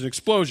then there's an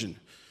explosion.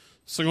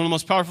 It's one of the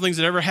most powerful things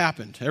that ever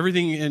happened.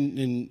 Everything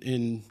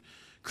in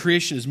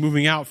creation is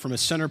moving out from a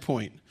center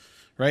point,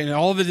 right? And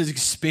all of it is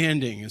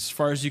expanding as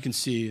far as you can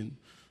see, and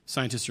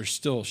scientists are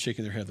still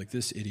shaking their head like,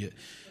 this idiot.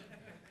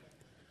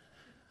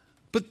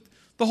 But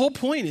the whole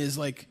point is,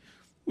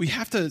 we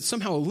have to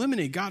somehow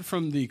eliminate God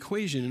from the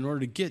equation in order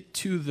to get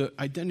to the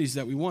identities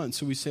that we want.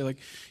 So we say,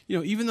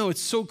 even though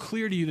it's so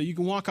clear to you that you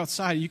can walk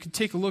outside and you can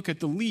take a look at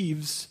the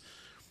leaves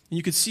and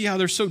you can see how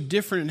they're so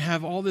different and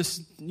have all this,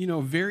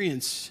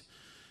 variance.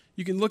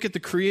 You can look at the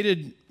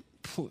created,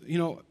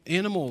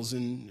 animals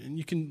and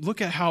you can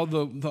look at how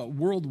the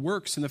world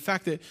works and the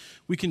fact that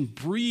we can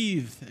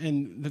breathe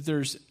and that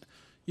there's,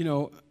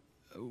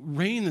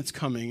 rain that's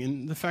coming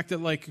and the fact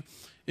that,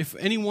 if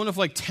any one of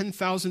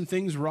 10,000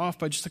 things were off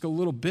by just a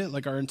little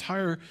bit, our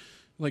entire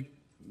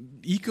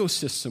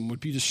ecosystem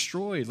would be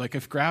destroyed.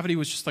 If gravity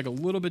was just a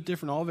little bit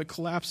different, all of it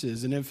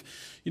collapses. And if,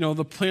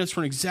 the planets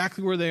weren't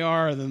exactly where they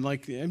are, then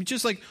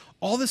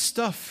all this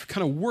stuff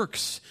kind of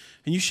works.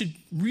 And you should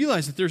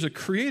realize that there's a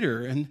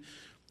creator. And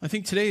I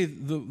think today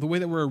the way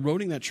that we're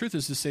eroding that truth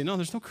is to say, no,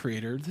 there's no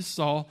creator. It's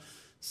all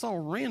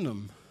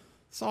random.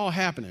 It's all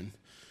happening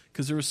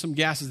because there was some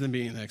gases in the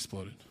beginning that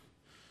exploded.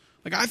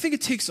 I think it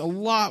takes a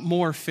lot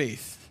more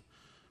faith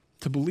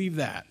to believe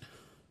that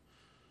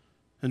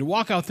and to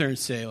walk out there and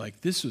say,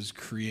 this was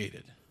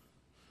created.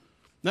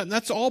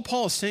 That's all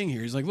Paul is saying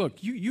here. He's like,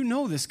 look, you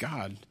know this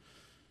God.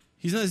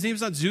 His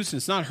name's not Zeus and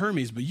it's not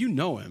Hermes, but you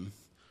know him.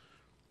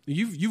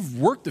 You've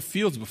worked the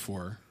fields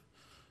before.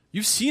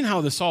 You've seen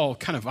how this all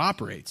kind of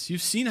operates.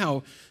 You've seen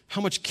how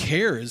much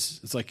care is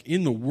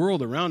in the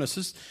world around us.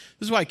 This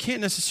is why I can't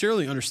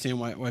necessarily understand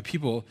why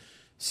people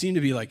seem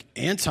to be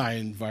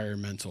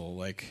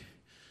anti-environmental,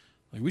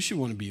 we should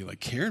want to be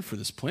caring for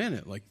this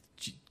planet.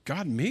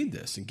 God made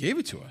this and gave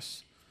it to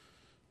us.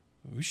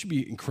 We should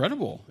be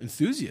incredible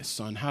enthusiasts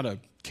on how to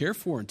care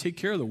for and take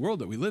care of the world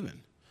that we live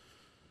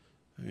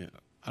in.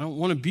 I don't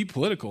want to be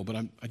political, but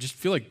I just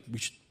feel like we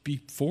should be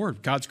for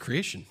God's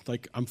creation.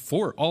 I'm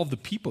for all of the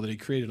people that he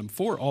created. I'm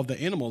for all of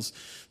the animals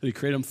that he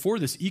created. I'm for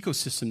this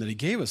ecosystem that he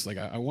gave us.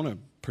 I want to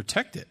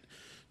protect it.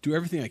 Do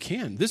everything I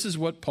can. This is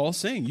what Paul's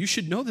saying. You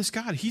should know this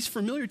God. He's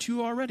familiar to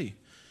you already.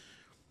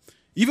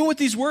 Even with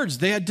these words,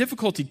 they had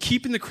difficulty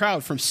keeping the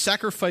crowd from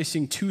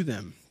sacrificing to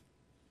them.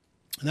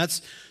 And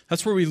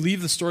that's where we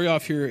leave the story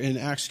off here in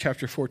Acts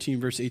chapter 14,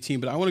 verse 18.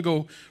 But I want to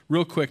go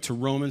real quick to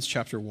Romans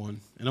chapter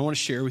 1. And I want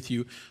to share with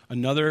you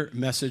another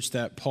message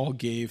that Paul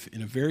gave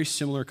in a very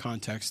similar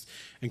context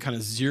and kind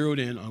of zeroed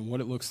in on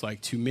what it looks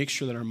like to make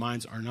sure that our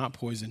minds are not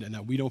poisoned and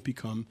that we don't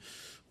become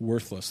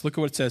worthless. Look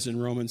at what it says in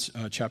Romans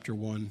chapter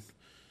 1.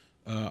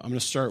 I'm going to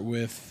start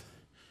with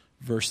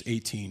verse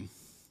 18.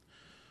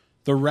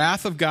 The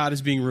wrath of God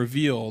is being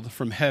revealed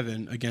from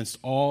heaven against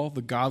all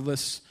the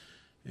godless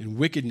and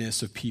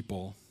wickedness of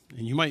people.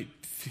 And you might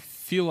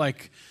feel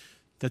like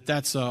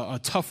that's a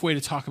tough way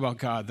to talk about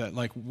God, that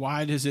like,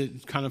 why does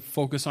it kind of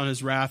focus on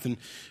his wrath? And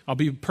I'll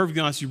be perfectly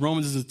honest with you,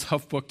 Romans is a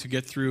tough book to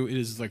get through. It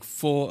is like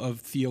full of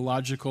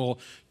theological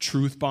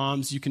truth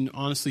bombs. You can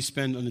honestly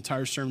spend an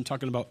entire sermon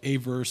talking about a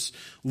verse,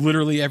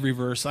 literally every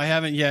verse. I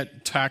haven't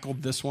yet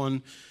tackled this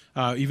one.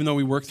 Even though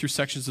we work through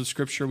sections of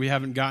Scripture, we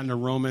haven't gotten to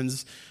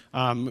Romans.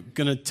 I'm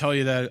going to tell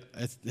you that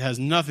it has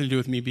nothing to do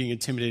with me being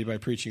intimidated by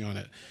preaching on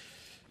it.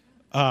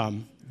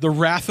 The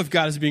wrath of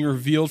God is being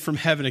revealed from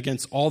heaven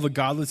against all the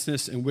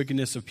godlessness and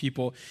wickedness of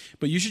people.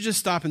 But you should just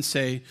stop and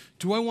say,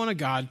 do I want a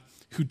God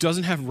who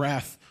doesn't have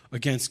wrath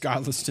against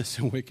godlessness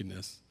and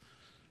wickedness?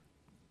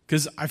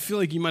 Because I feel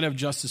like you might have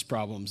justice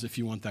problems if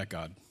you want that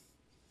God.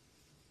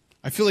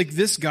 I feel like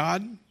this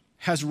God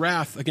has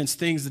wrath against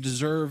things that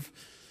deserve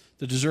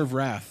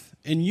wrath.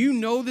 And you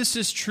know this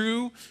is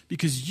true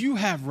because you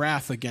have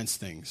wrath against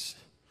things.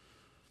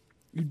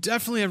 You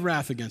definitely have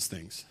wrath against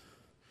things.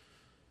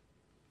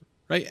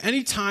 Right?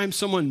 Anytime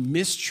someone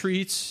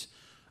mistreats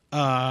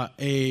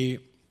a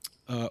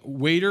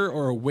waiter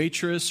or a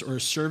waitress or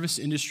a service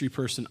industry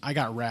person, I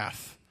got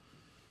wrath.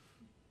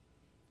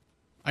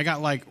 I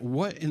got like,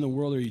 what in the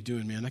world are you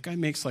doing, man? That guy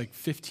makes like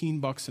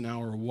 $15 an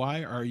hour.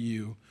 Why are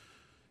you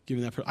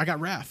giving that person? I got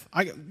wrath.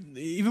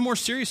 Even more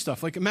serious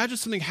stuff. Like imagine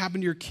something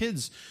happened to your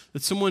kids,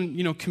 that someone,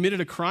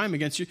 committed a crime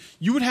against you.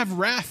 You would have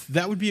wrath.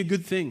 That would be a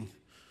good thing.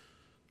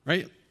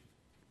 Right?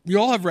 We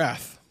all have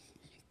wrath.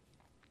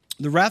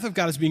 The wrath of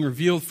God is being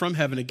revealed from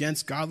heaven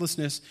against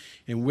godlessness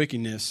and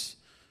wickedness.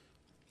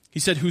 He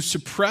said, who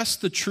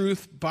suppressed the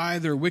truth by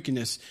their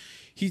wickedness.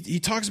 He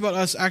talks about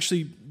us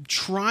actually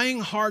trying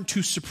hard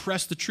to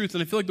suppress the truth.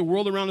 And I feel like the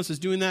world around us is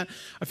doing that.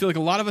 I feel like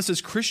a lot of us as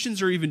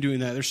Christians are even doing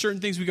that. There's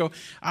certain things we go,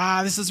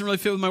 this doesn't really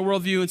fit with my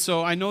worldview. And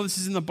so I know this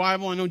is in the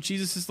Bible. I know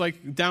Jesus is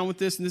like down with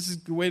this. And this is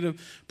the way to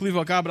believe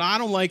about God. But I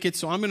don't like it.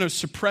 So I'm going to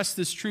suppress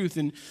this truth.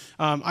 And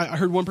I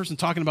heard one person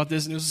talking about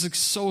this. And it was like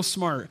so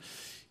smart.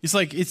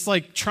 It's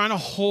like trying to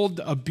hold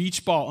a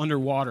beach ball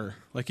underwater.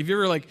 Like, have you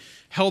ever like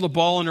held a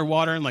ball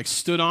underwater and like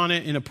stood on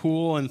it in a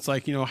pool, and it's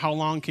like, how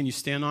long can you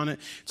stand on it?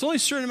 It's only a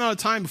certain amount of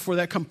time before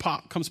that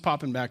comes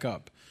popping back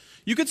up.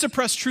 You can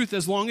suppress truth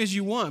as long as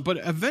you want, but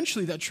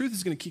eventually that truth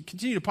is going to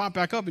continue to pop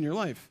back up in your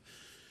life.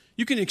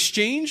 You can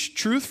exchange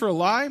truth for a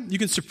lie. You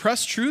can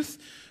suppress truth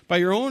by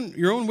your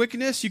own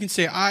wickedness. You can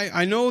say,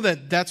 I know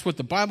that's what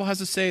the Bible has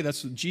to say,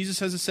 that's what Jesus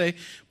has to say,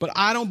 but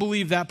I don't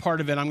believe that part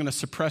of it. I'm going to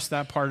suppress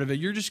that part of it.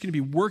 You're just going to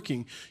be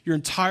working your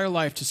entire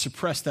life to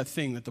suppress that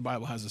thing that the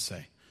Bible has to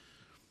say.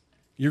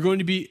 You're going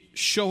to be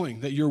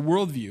showing that your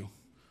worldview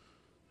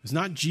is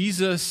not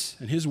Jesus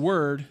and his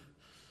word,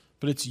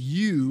 but it's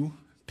you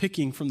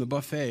picking from the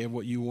buffet of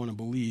what you want to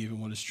believe and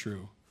what is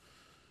true.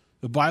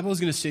 The Bible is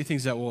going to say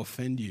things that will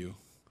offend you.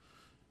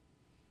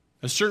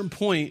 At a certain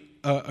point,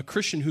 a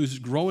Christian who's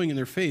growing in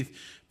their faith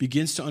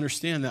begins to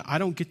understand that I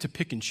don't get to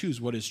pick and choose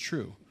what is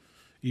true.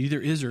 It either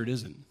is or it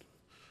isn't.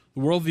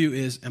 The worldview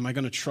is, am I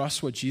going to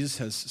trust what Jesus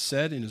has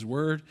said in his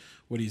word,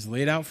 what he's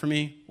laid out for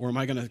me, or am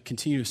I going to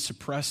continue to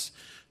suppress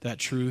that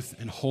truth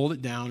and hold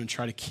it down and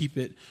try to keep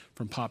it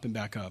from popping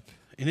back up?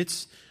 And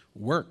it's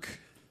work.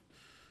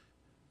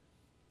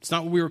 It's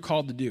not what we were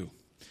called to do.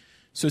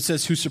 So it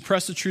says, who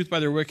suppress the truth by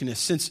their wickedness,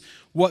 since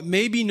what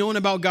may be known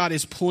about God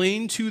is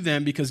plain to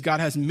them because God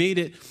has made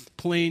it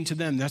plain to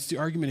them. That's the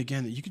argument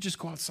again, that you could just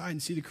go outside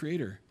and see the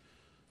Creator.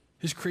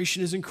 His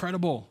creation is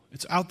incredible.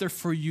 It's out there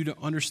for you to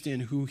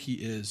understand who he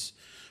is.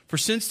 For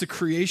since the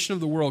creation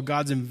of the world,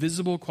 God's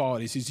invisible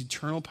qualities, his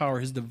eternal power,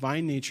 his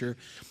divine nature,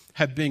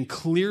 have been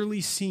clearly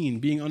seen,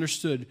 being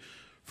understood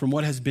from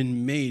what has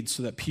been made,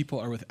 so that people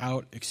are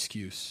without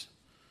excuse.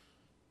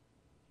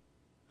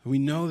 We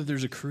know that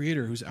there's a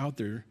Creator who's out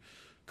there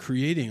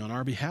creating on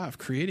our behalf,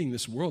 creating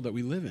this world that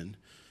we live in.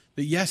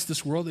 That yes,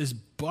 this world is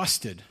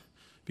busted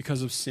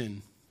because of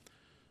sin.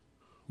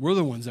 We're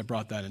the ones that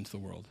brought that into the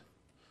world.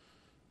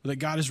 But that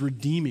God is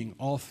redeeming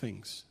all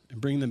things and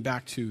bringing them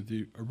back to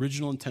the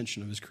original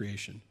intention of his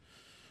creation.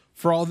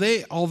 For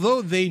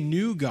although they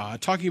knew God,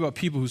 talking about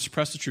people who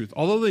suppress the truth,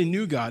 although they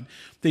knew God,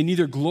 they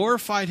neither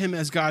glorified him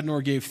as God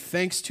nor gave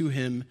thanks to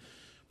him,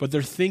 but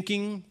their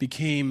thinking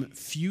became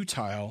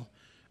futile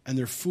and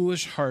their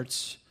foolish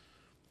hearts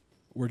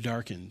were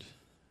darkened.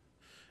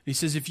 And he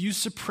says, if you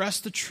suppress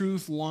the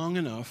truth long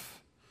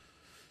enough,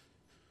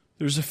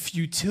 there's a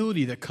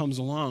futility that comes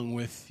along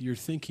with your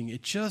thinking.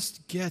 It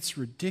just gets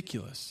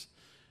ridiculous.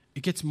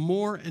 It gets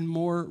more and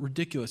more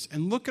ridiculous.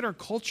 And look at our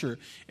culture.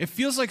 It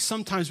feels like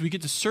sometimes we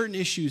get to certain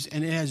issues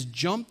and it has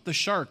jumped the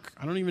shark.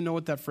 I don't even know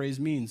what that phrase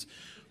means.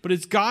 But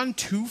it's gotten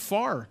too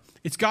far.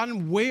 It's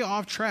gotten way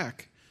off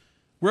track.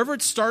 Wherever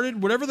it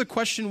started, whatever the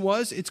question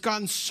was, it's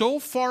gotten so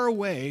far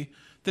away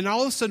that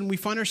all of a sudden we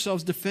find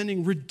ourselves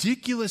defending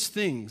ridiculous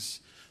things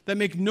that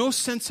make no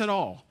sense at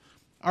all.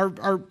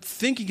 Our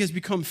thinking has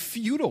become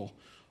futile.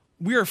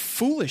 We are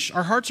foolish.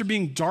 Our hearts are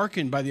being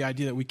darkened by the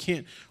idea that we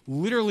can't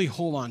literally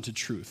hold on to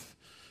truth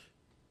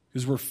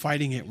because we're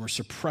fighting it, we're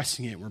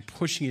suppressing it, we're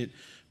pushing it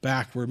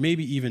back. We're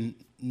maybe even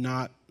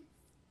not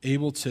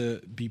able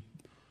to be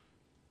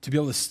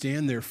able to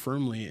stand there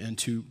firmly and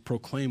to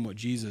proclaim what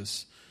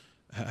Jesus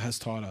has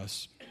taught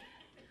us.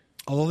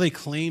 Although they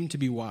claim to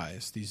be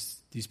wise,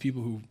 these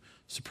people who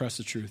suppress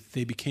the truth,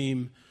 they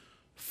became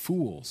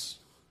fools.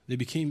 They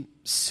became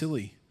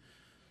silly.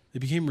 They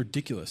became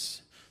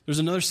ridiculous. There's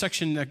another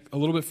section that, a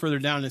little bit further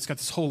down, and it's got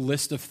this whole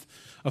list of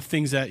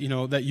things that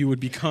that you would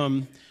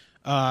become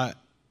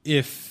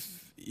if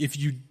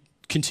you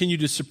continue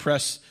to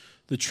suppress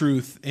the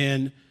truth.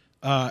 And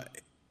I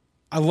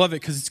love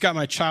it because it's got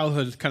my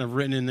childhood kind of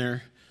written in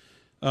there.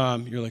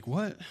 You're like,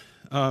 what?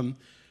 I'm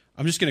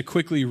just going to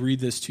quickly read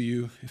this to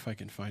you if I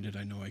can find it.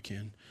 I know I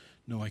can.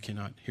 No, I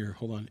cannot. Here,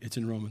 hold on. It's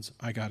in Romans.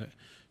 I got it.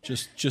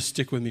 Just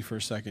stick with me for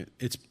a second.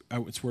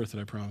 It's worth it,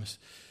 I promise.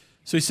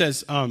 So he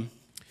says,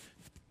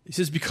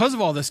 because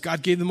of all this,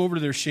 God gave them over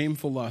to their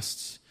shameful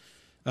lusts.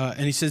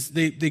 And he says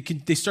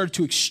they started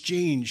to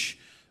exchange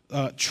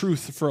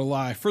truth for a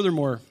lie.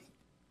 Furthermore,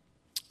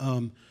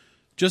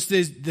 just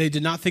as they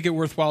did not think it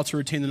worthwhile to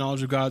retain the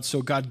knowledge of God,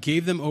 so God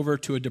gave them over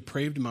to a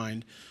depraved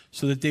mind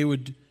so that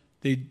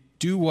they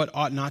do what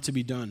ought not to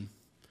be done.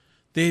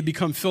 They had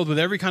become filled with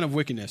every kind of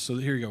wickedness. So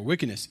here you go.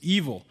 Wickedness,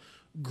 evil,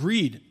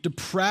 greed,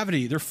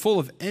 depravity. They're full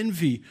of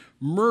envy,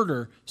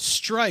 murder,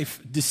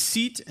 strife,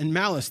 deceit, and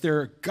malice.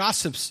 They're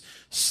gossips,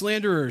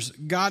 slanderers,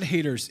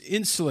 God-haters,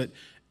 insolent,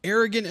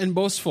 arrogant, and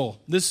boastful.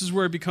 This is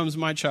where it becomes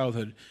my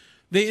childhood.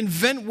 They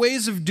invent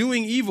ways of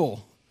doing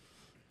evil.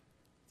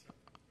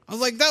 I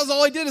was like, that was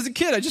all I did as a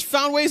kid. I just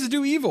found ways to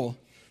do evil.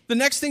 The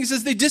next thing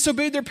says they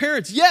disobeyed their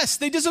parents. Yes,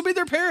 they disobeyed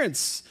their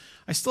parents.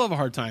 I still have a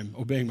hard time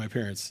obeying my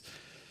parents.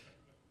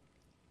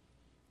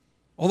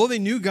 Although they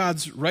knew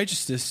God's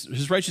righteousness,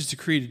 his righteous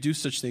decree to do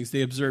such things,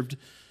 these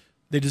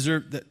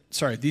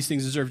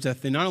things deserve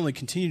death. They not only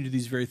continue to do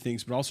these very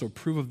things, but also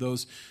approve of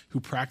those who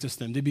practice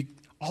them.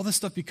 All this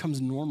stuff becomes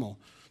normal.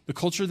 The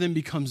culture then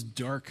becomes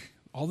dark.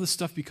 All this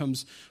stuff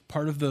becomes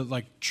part of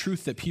the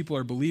truth that people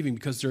are believing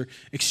because they're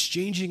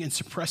exchanging and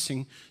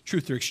suppressing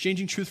truth. They're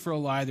exchanging truth for a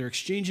lie. They're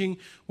exchanging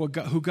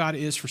who God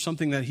is for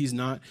something that he's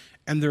not,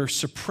 and they're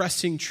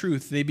suppressing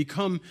truth. They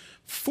become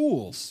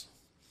fools.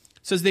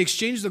 It says they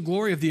exchange the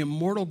glory of the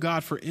immortal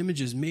God for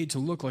images made to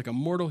look like a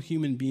mortal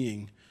human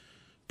being.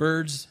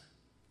 Birds,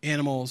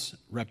 animals,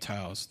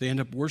 reptiles. They end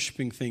up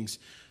worshiping things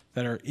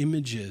that are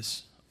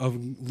images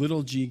of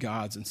little g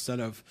gods instead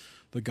of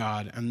the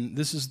God. And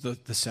this is the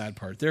sad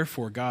part.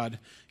 Therefore, God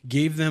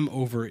gave them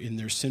over in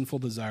their sinful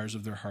desires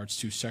of their hearts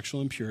to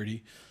sexual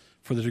impurity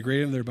for the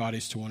degrading of their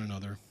bodies to one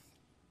another.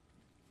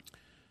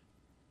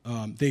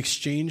 They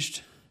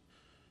exchanged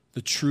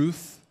the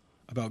truth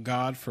about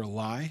God for a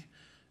lie,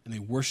 and they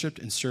worshiped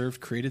and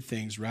served created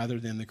things rather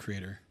than the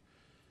Creator.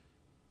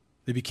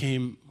 They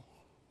became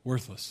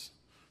worthless.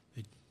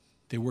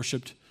 They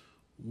worshiped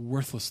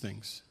worthless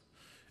things.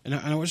 And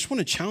I just want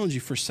to challenge you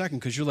for a second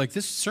because you're like,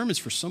 this sermon's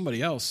for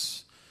somebody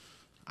else.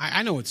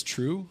 I know it's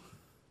true.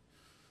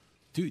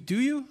 Do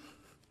you?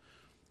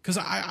 Because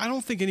I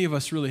don't think any of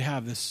us really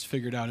have this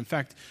figured out. In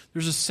fact,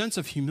 there's a sense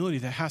of humility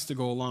that has to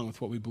go along with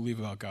what we believe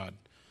about God.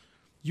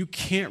 You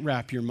can't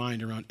wrap your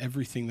mind around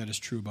everything that is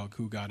true about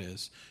who God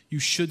is. You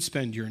should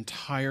spend your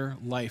entire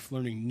life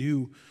learning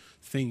new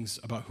things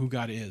about who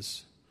God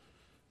is.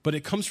 But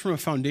it comes from a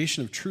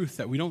foundation of truth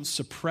that we don't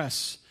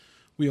suppress.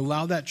 We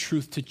allow that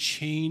truth to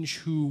change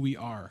who we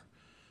are.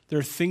 There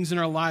are things in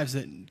our lives,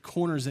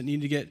 corners that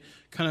need to get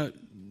kind of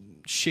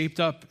shaped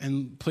up,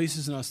 and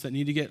places in us that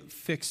need to get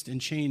fixed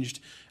and changed.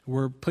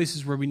 We're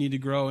places where we need to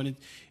grow. And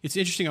it's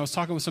interesting. I was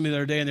talking with somebody the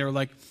other day, and they were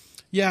like,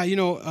 yeah,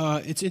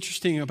 it's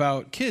interesting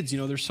about kids.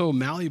 They're so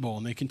malleable,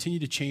 and they continue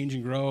to change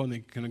and grow, and they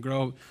kind of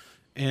grow.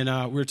 And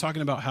we were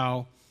talking about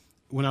how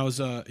when I was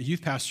a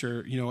youth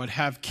pastor, I'd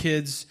have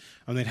kids,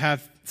 and they'd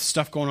have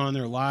stuff going on in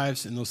their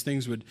lives, and those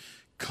things would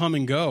come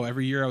and go.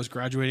 Every year I was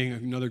graduating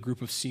another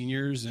group of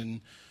seniors, and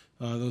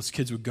those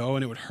kids would go,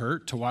 and it would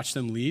hurt to watch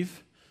them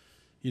leave.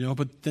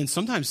 But then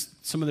sometimes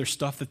some of their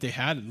stuff that they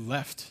had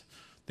left.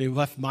 They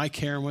left my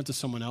care and went to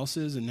someone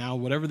else's, and now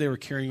whatever they were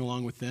carrying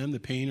along with them, the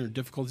pain or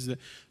difficulties, that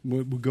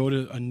would go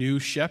to a new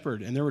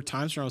shepherd. And there were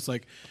times where I was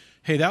like,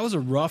 hey, that was a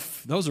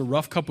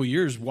rough couple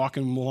years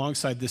walking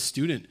alongside this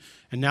student.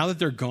 And now that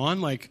they're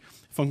gone, if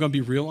I'm going to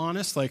be real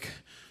honest, whew,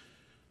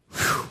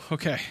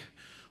 okay,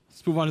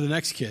 let's move on to the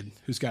next kid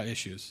who's got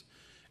issues.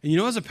 And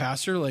as a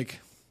pastor,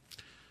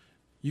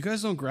 you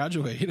guys don't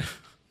graduate.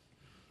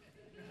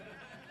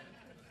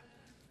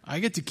 I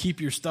get to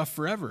keep your stuff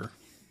forever.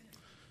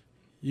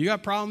 You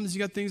got problems, you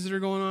got things that are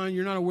going on,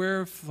 you're not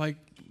aware of,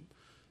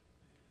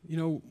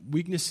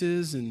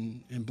 weaknesses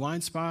and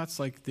blind spots.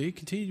 They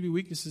continue to be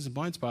weaknesses and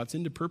blind spots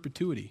into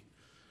perpetuity.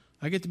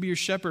 I get to be your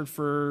shepherd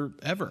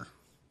forever.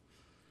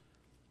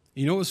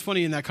 What was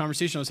funny in that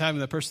conversation I was having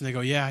with that person? They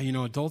go, yeah,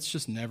 adults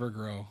just never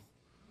grow.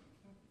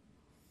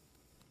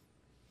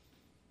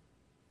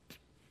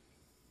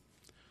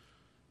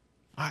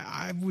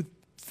 I would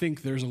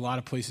think there's a lot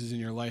of places in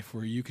your life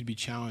where you could be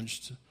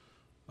challenged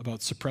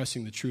about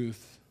suppressing the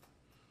truth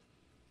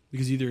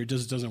because either it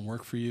just doesn't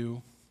work for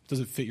you,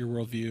 doesn't fit your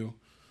worldview,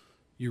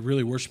 you're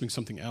really worshiping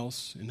something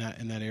else in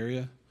that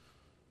area.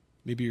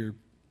 Maybe you're,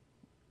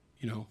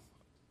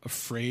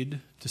 afraid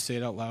to say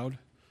it out loud.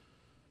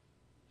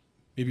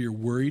 Maybe you're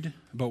worried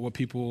about what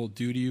people will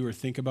do to you or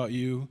think about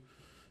you.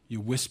 You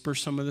whisper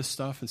some of this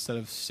stuff instead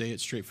of say it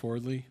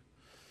straightforwardly.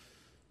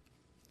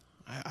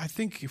 I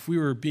think if we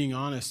were being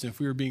honest and if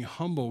we were being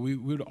humble, we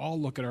would all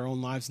look at our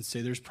own lives and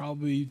say, there's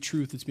probably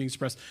truth that's being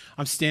expressed.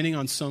 I'm standing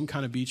on some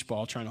kind of beach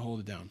ball trying to hold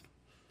it down.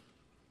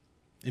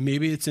 And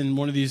maybe it's in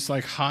one of these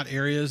like hot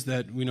areas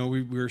that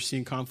we're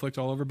seeing conflict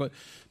all over, but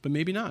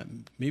maybe not.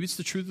 Maybe it's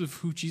the truth of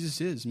who Jesus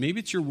is. Maybe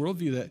it's your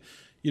worldview that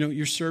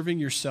you're serving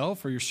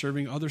yourself or you're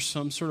serving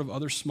some sort of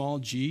other small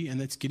g, and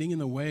that's getting in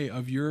the way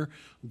of your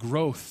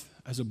growth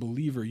as a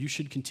believer. You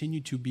should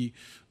continue to be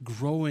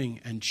growing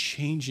and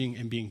changing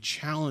and being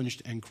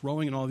challenged and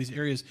growing in all these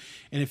areas.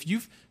 And if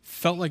you've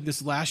felt like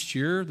this last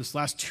year, this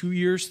last 2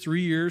 years,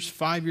 3 years,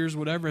 5 years,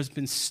 whatever, has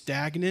been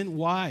stagnant,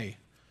 why?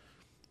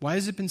 Why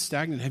has it been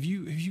stagnant? Have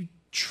you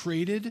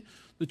traded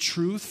the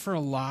truth for a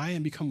lie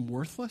and become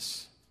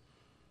worthless?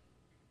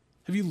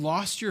 Have you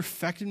lost your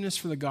effectiveness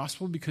for the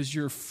gospel because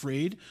you're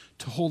afraid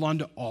to hold on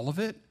to all of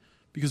it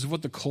because of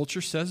what the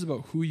culture says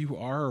about who you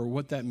are or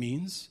what that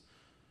means?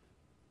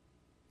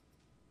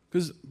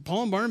 Because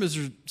Paul and Barnabas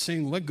are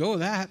saying, let go of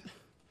that.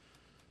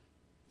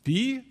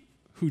 Be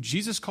who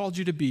Jesus called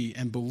you to be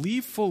and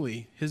believe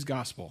fully his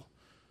gospel.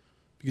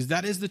 Because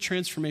that is the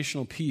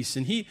transformational piece.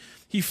 And he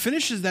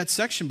finishes that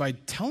section by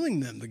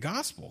telling them the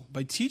gospel,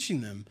 by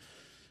teaching them,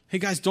 hey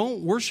guys, don't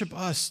worship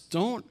us.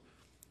 Don't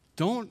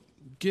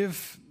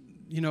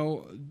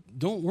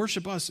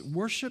worship us.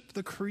 Worship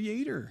the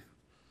Creator.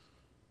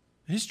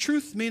 His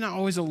truth may not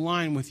always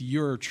align with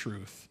your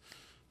truth,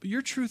 but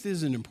your truth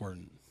isn't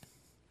important.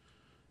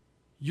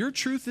 Your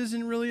truth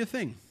isn't really a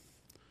thing.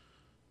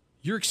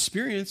 Your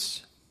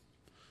experience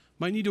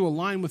might need to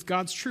align with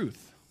God's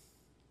truth.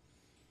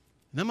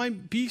 And that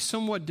might be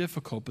somewhat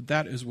difficult, but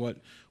that is what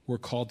we're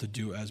called to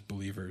do as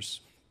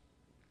believers.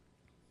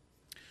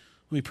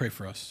 Let me pray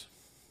for us.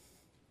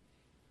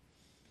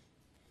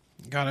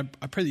 God,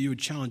 I pray that you would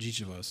challenge each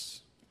of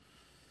us.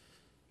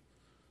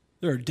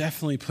 There are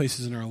definitely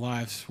places in our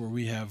lives where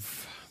we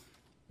have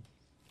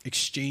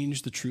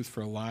exchanged the truth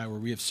for a lie, where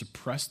we have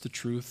suppressed the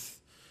truth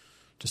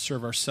to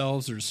serve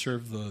ourselves or to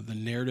serve the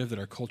narrative that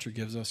our culture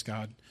gives us.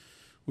 God,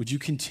 would you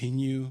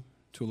continue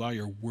to allow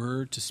your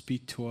word to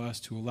speak to us,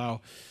 to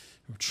allow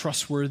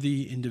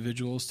trustworthy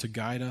individuals to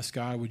guide us,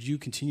 God? Would you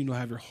continue to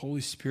have your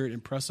Holy Spirit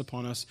impress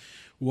upon us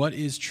what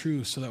is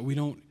true so that we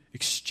don't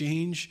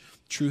exchange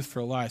truth for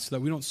a lie, so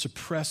that we don't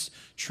suppress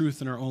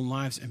truth in our own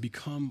lives and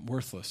become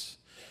worthless.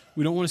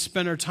 We don't want to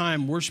spend our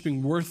time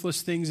worshiping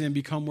worthless things and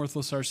become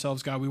worthless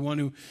ourselves, God. We want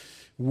to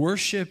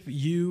worship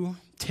you,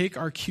 take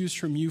our cues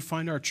from you,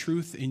 find our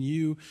truth in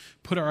you,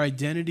 put our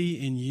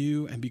identity in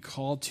you, and be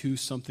called to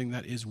something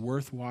that is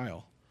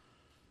worthwhile.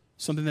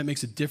 Something that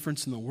makes a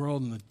difference in the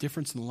world and a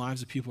difference in the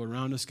lives of people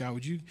around us. God,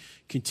 would you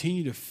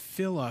continue to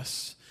fill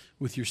us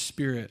with your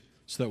Spirit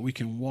so that we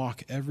can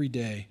walk every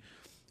day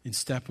in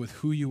step with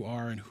who you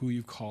are and who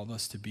you've called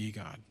us to be,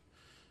 God.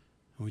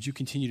 And would you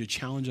continue to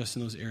challenge us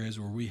in those areas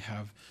where we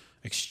have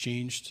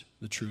exchanged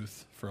the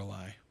truth for a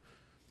lie.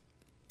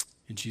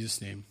 In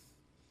Jesus' name,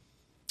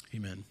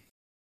 amen.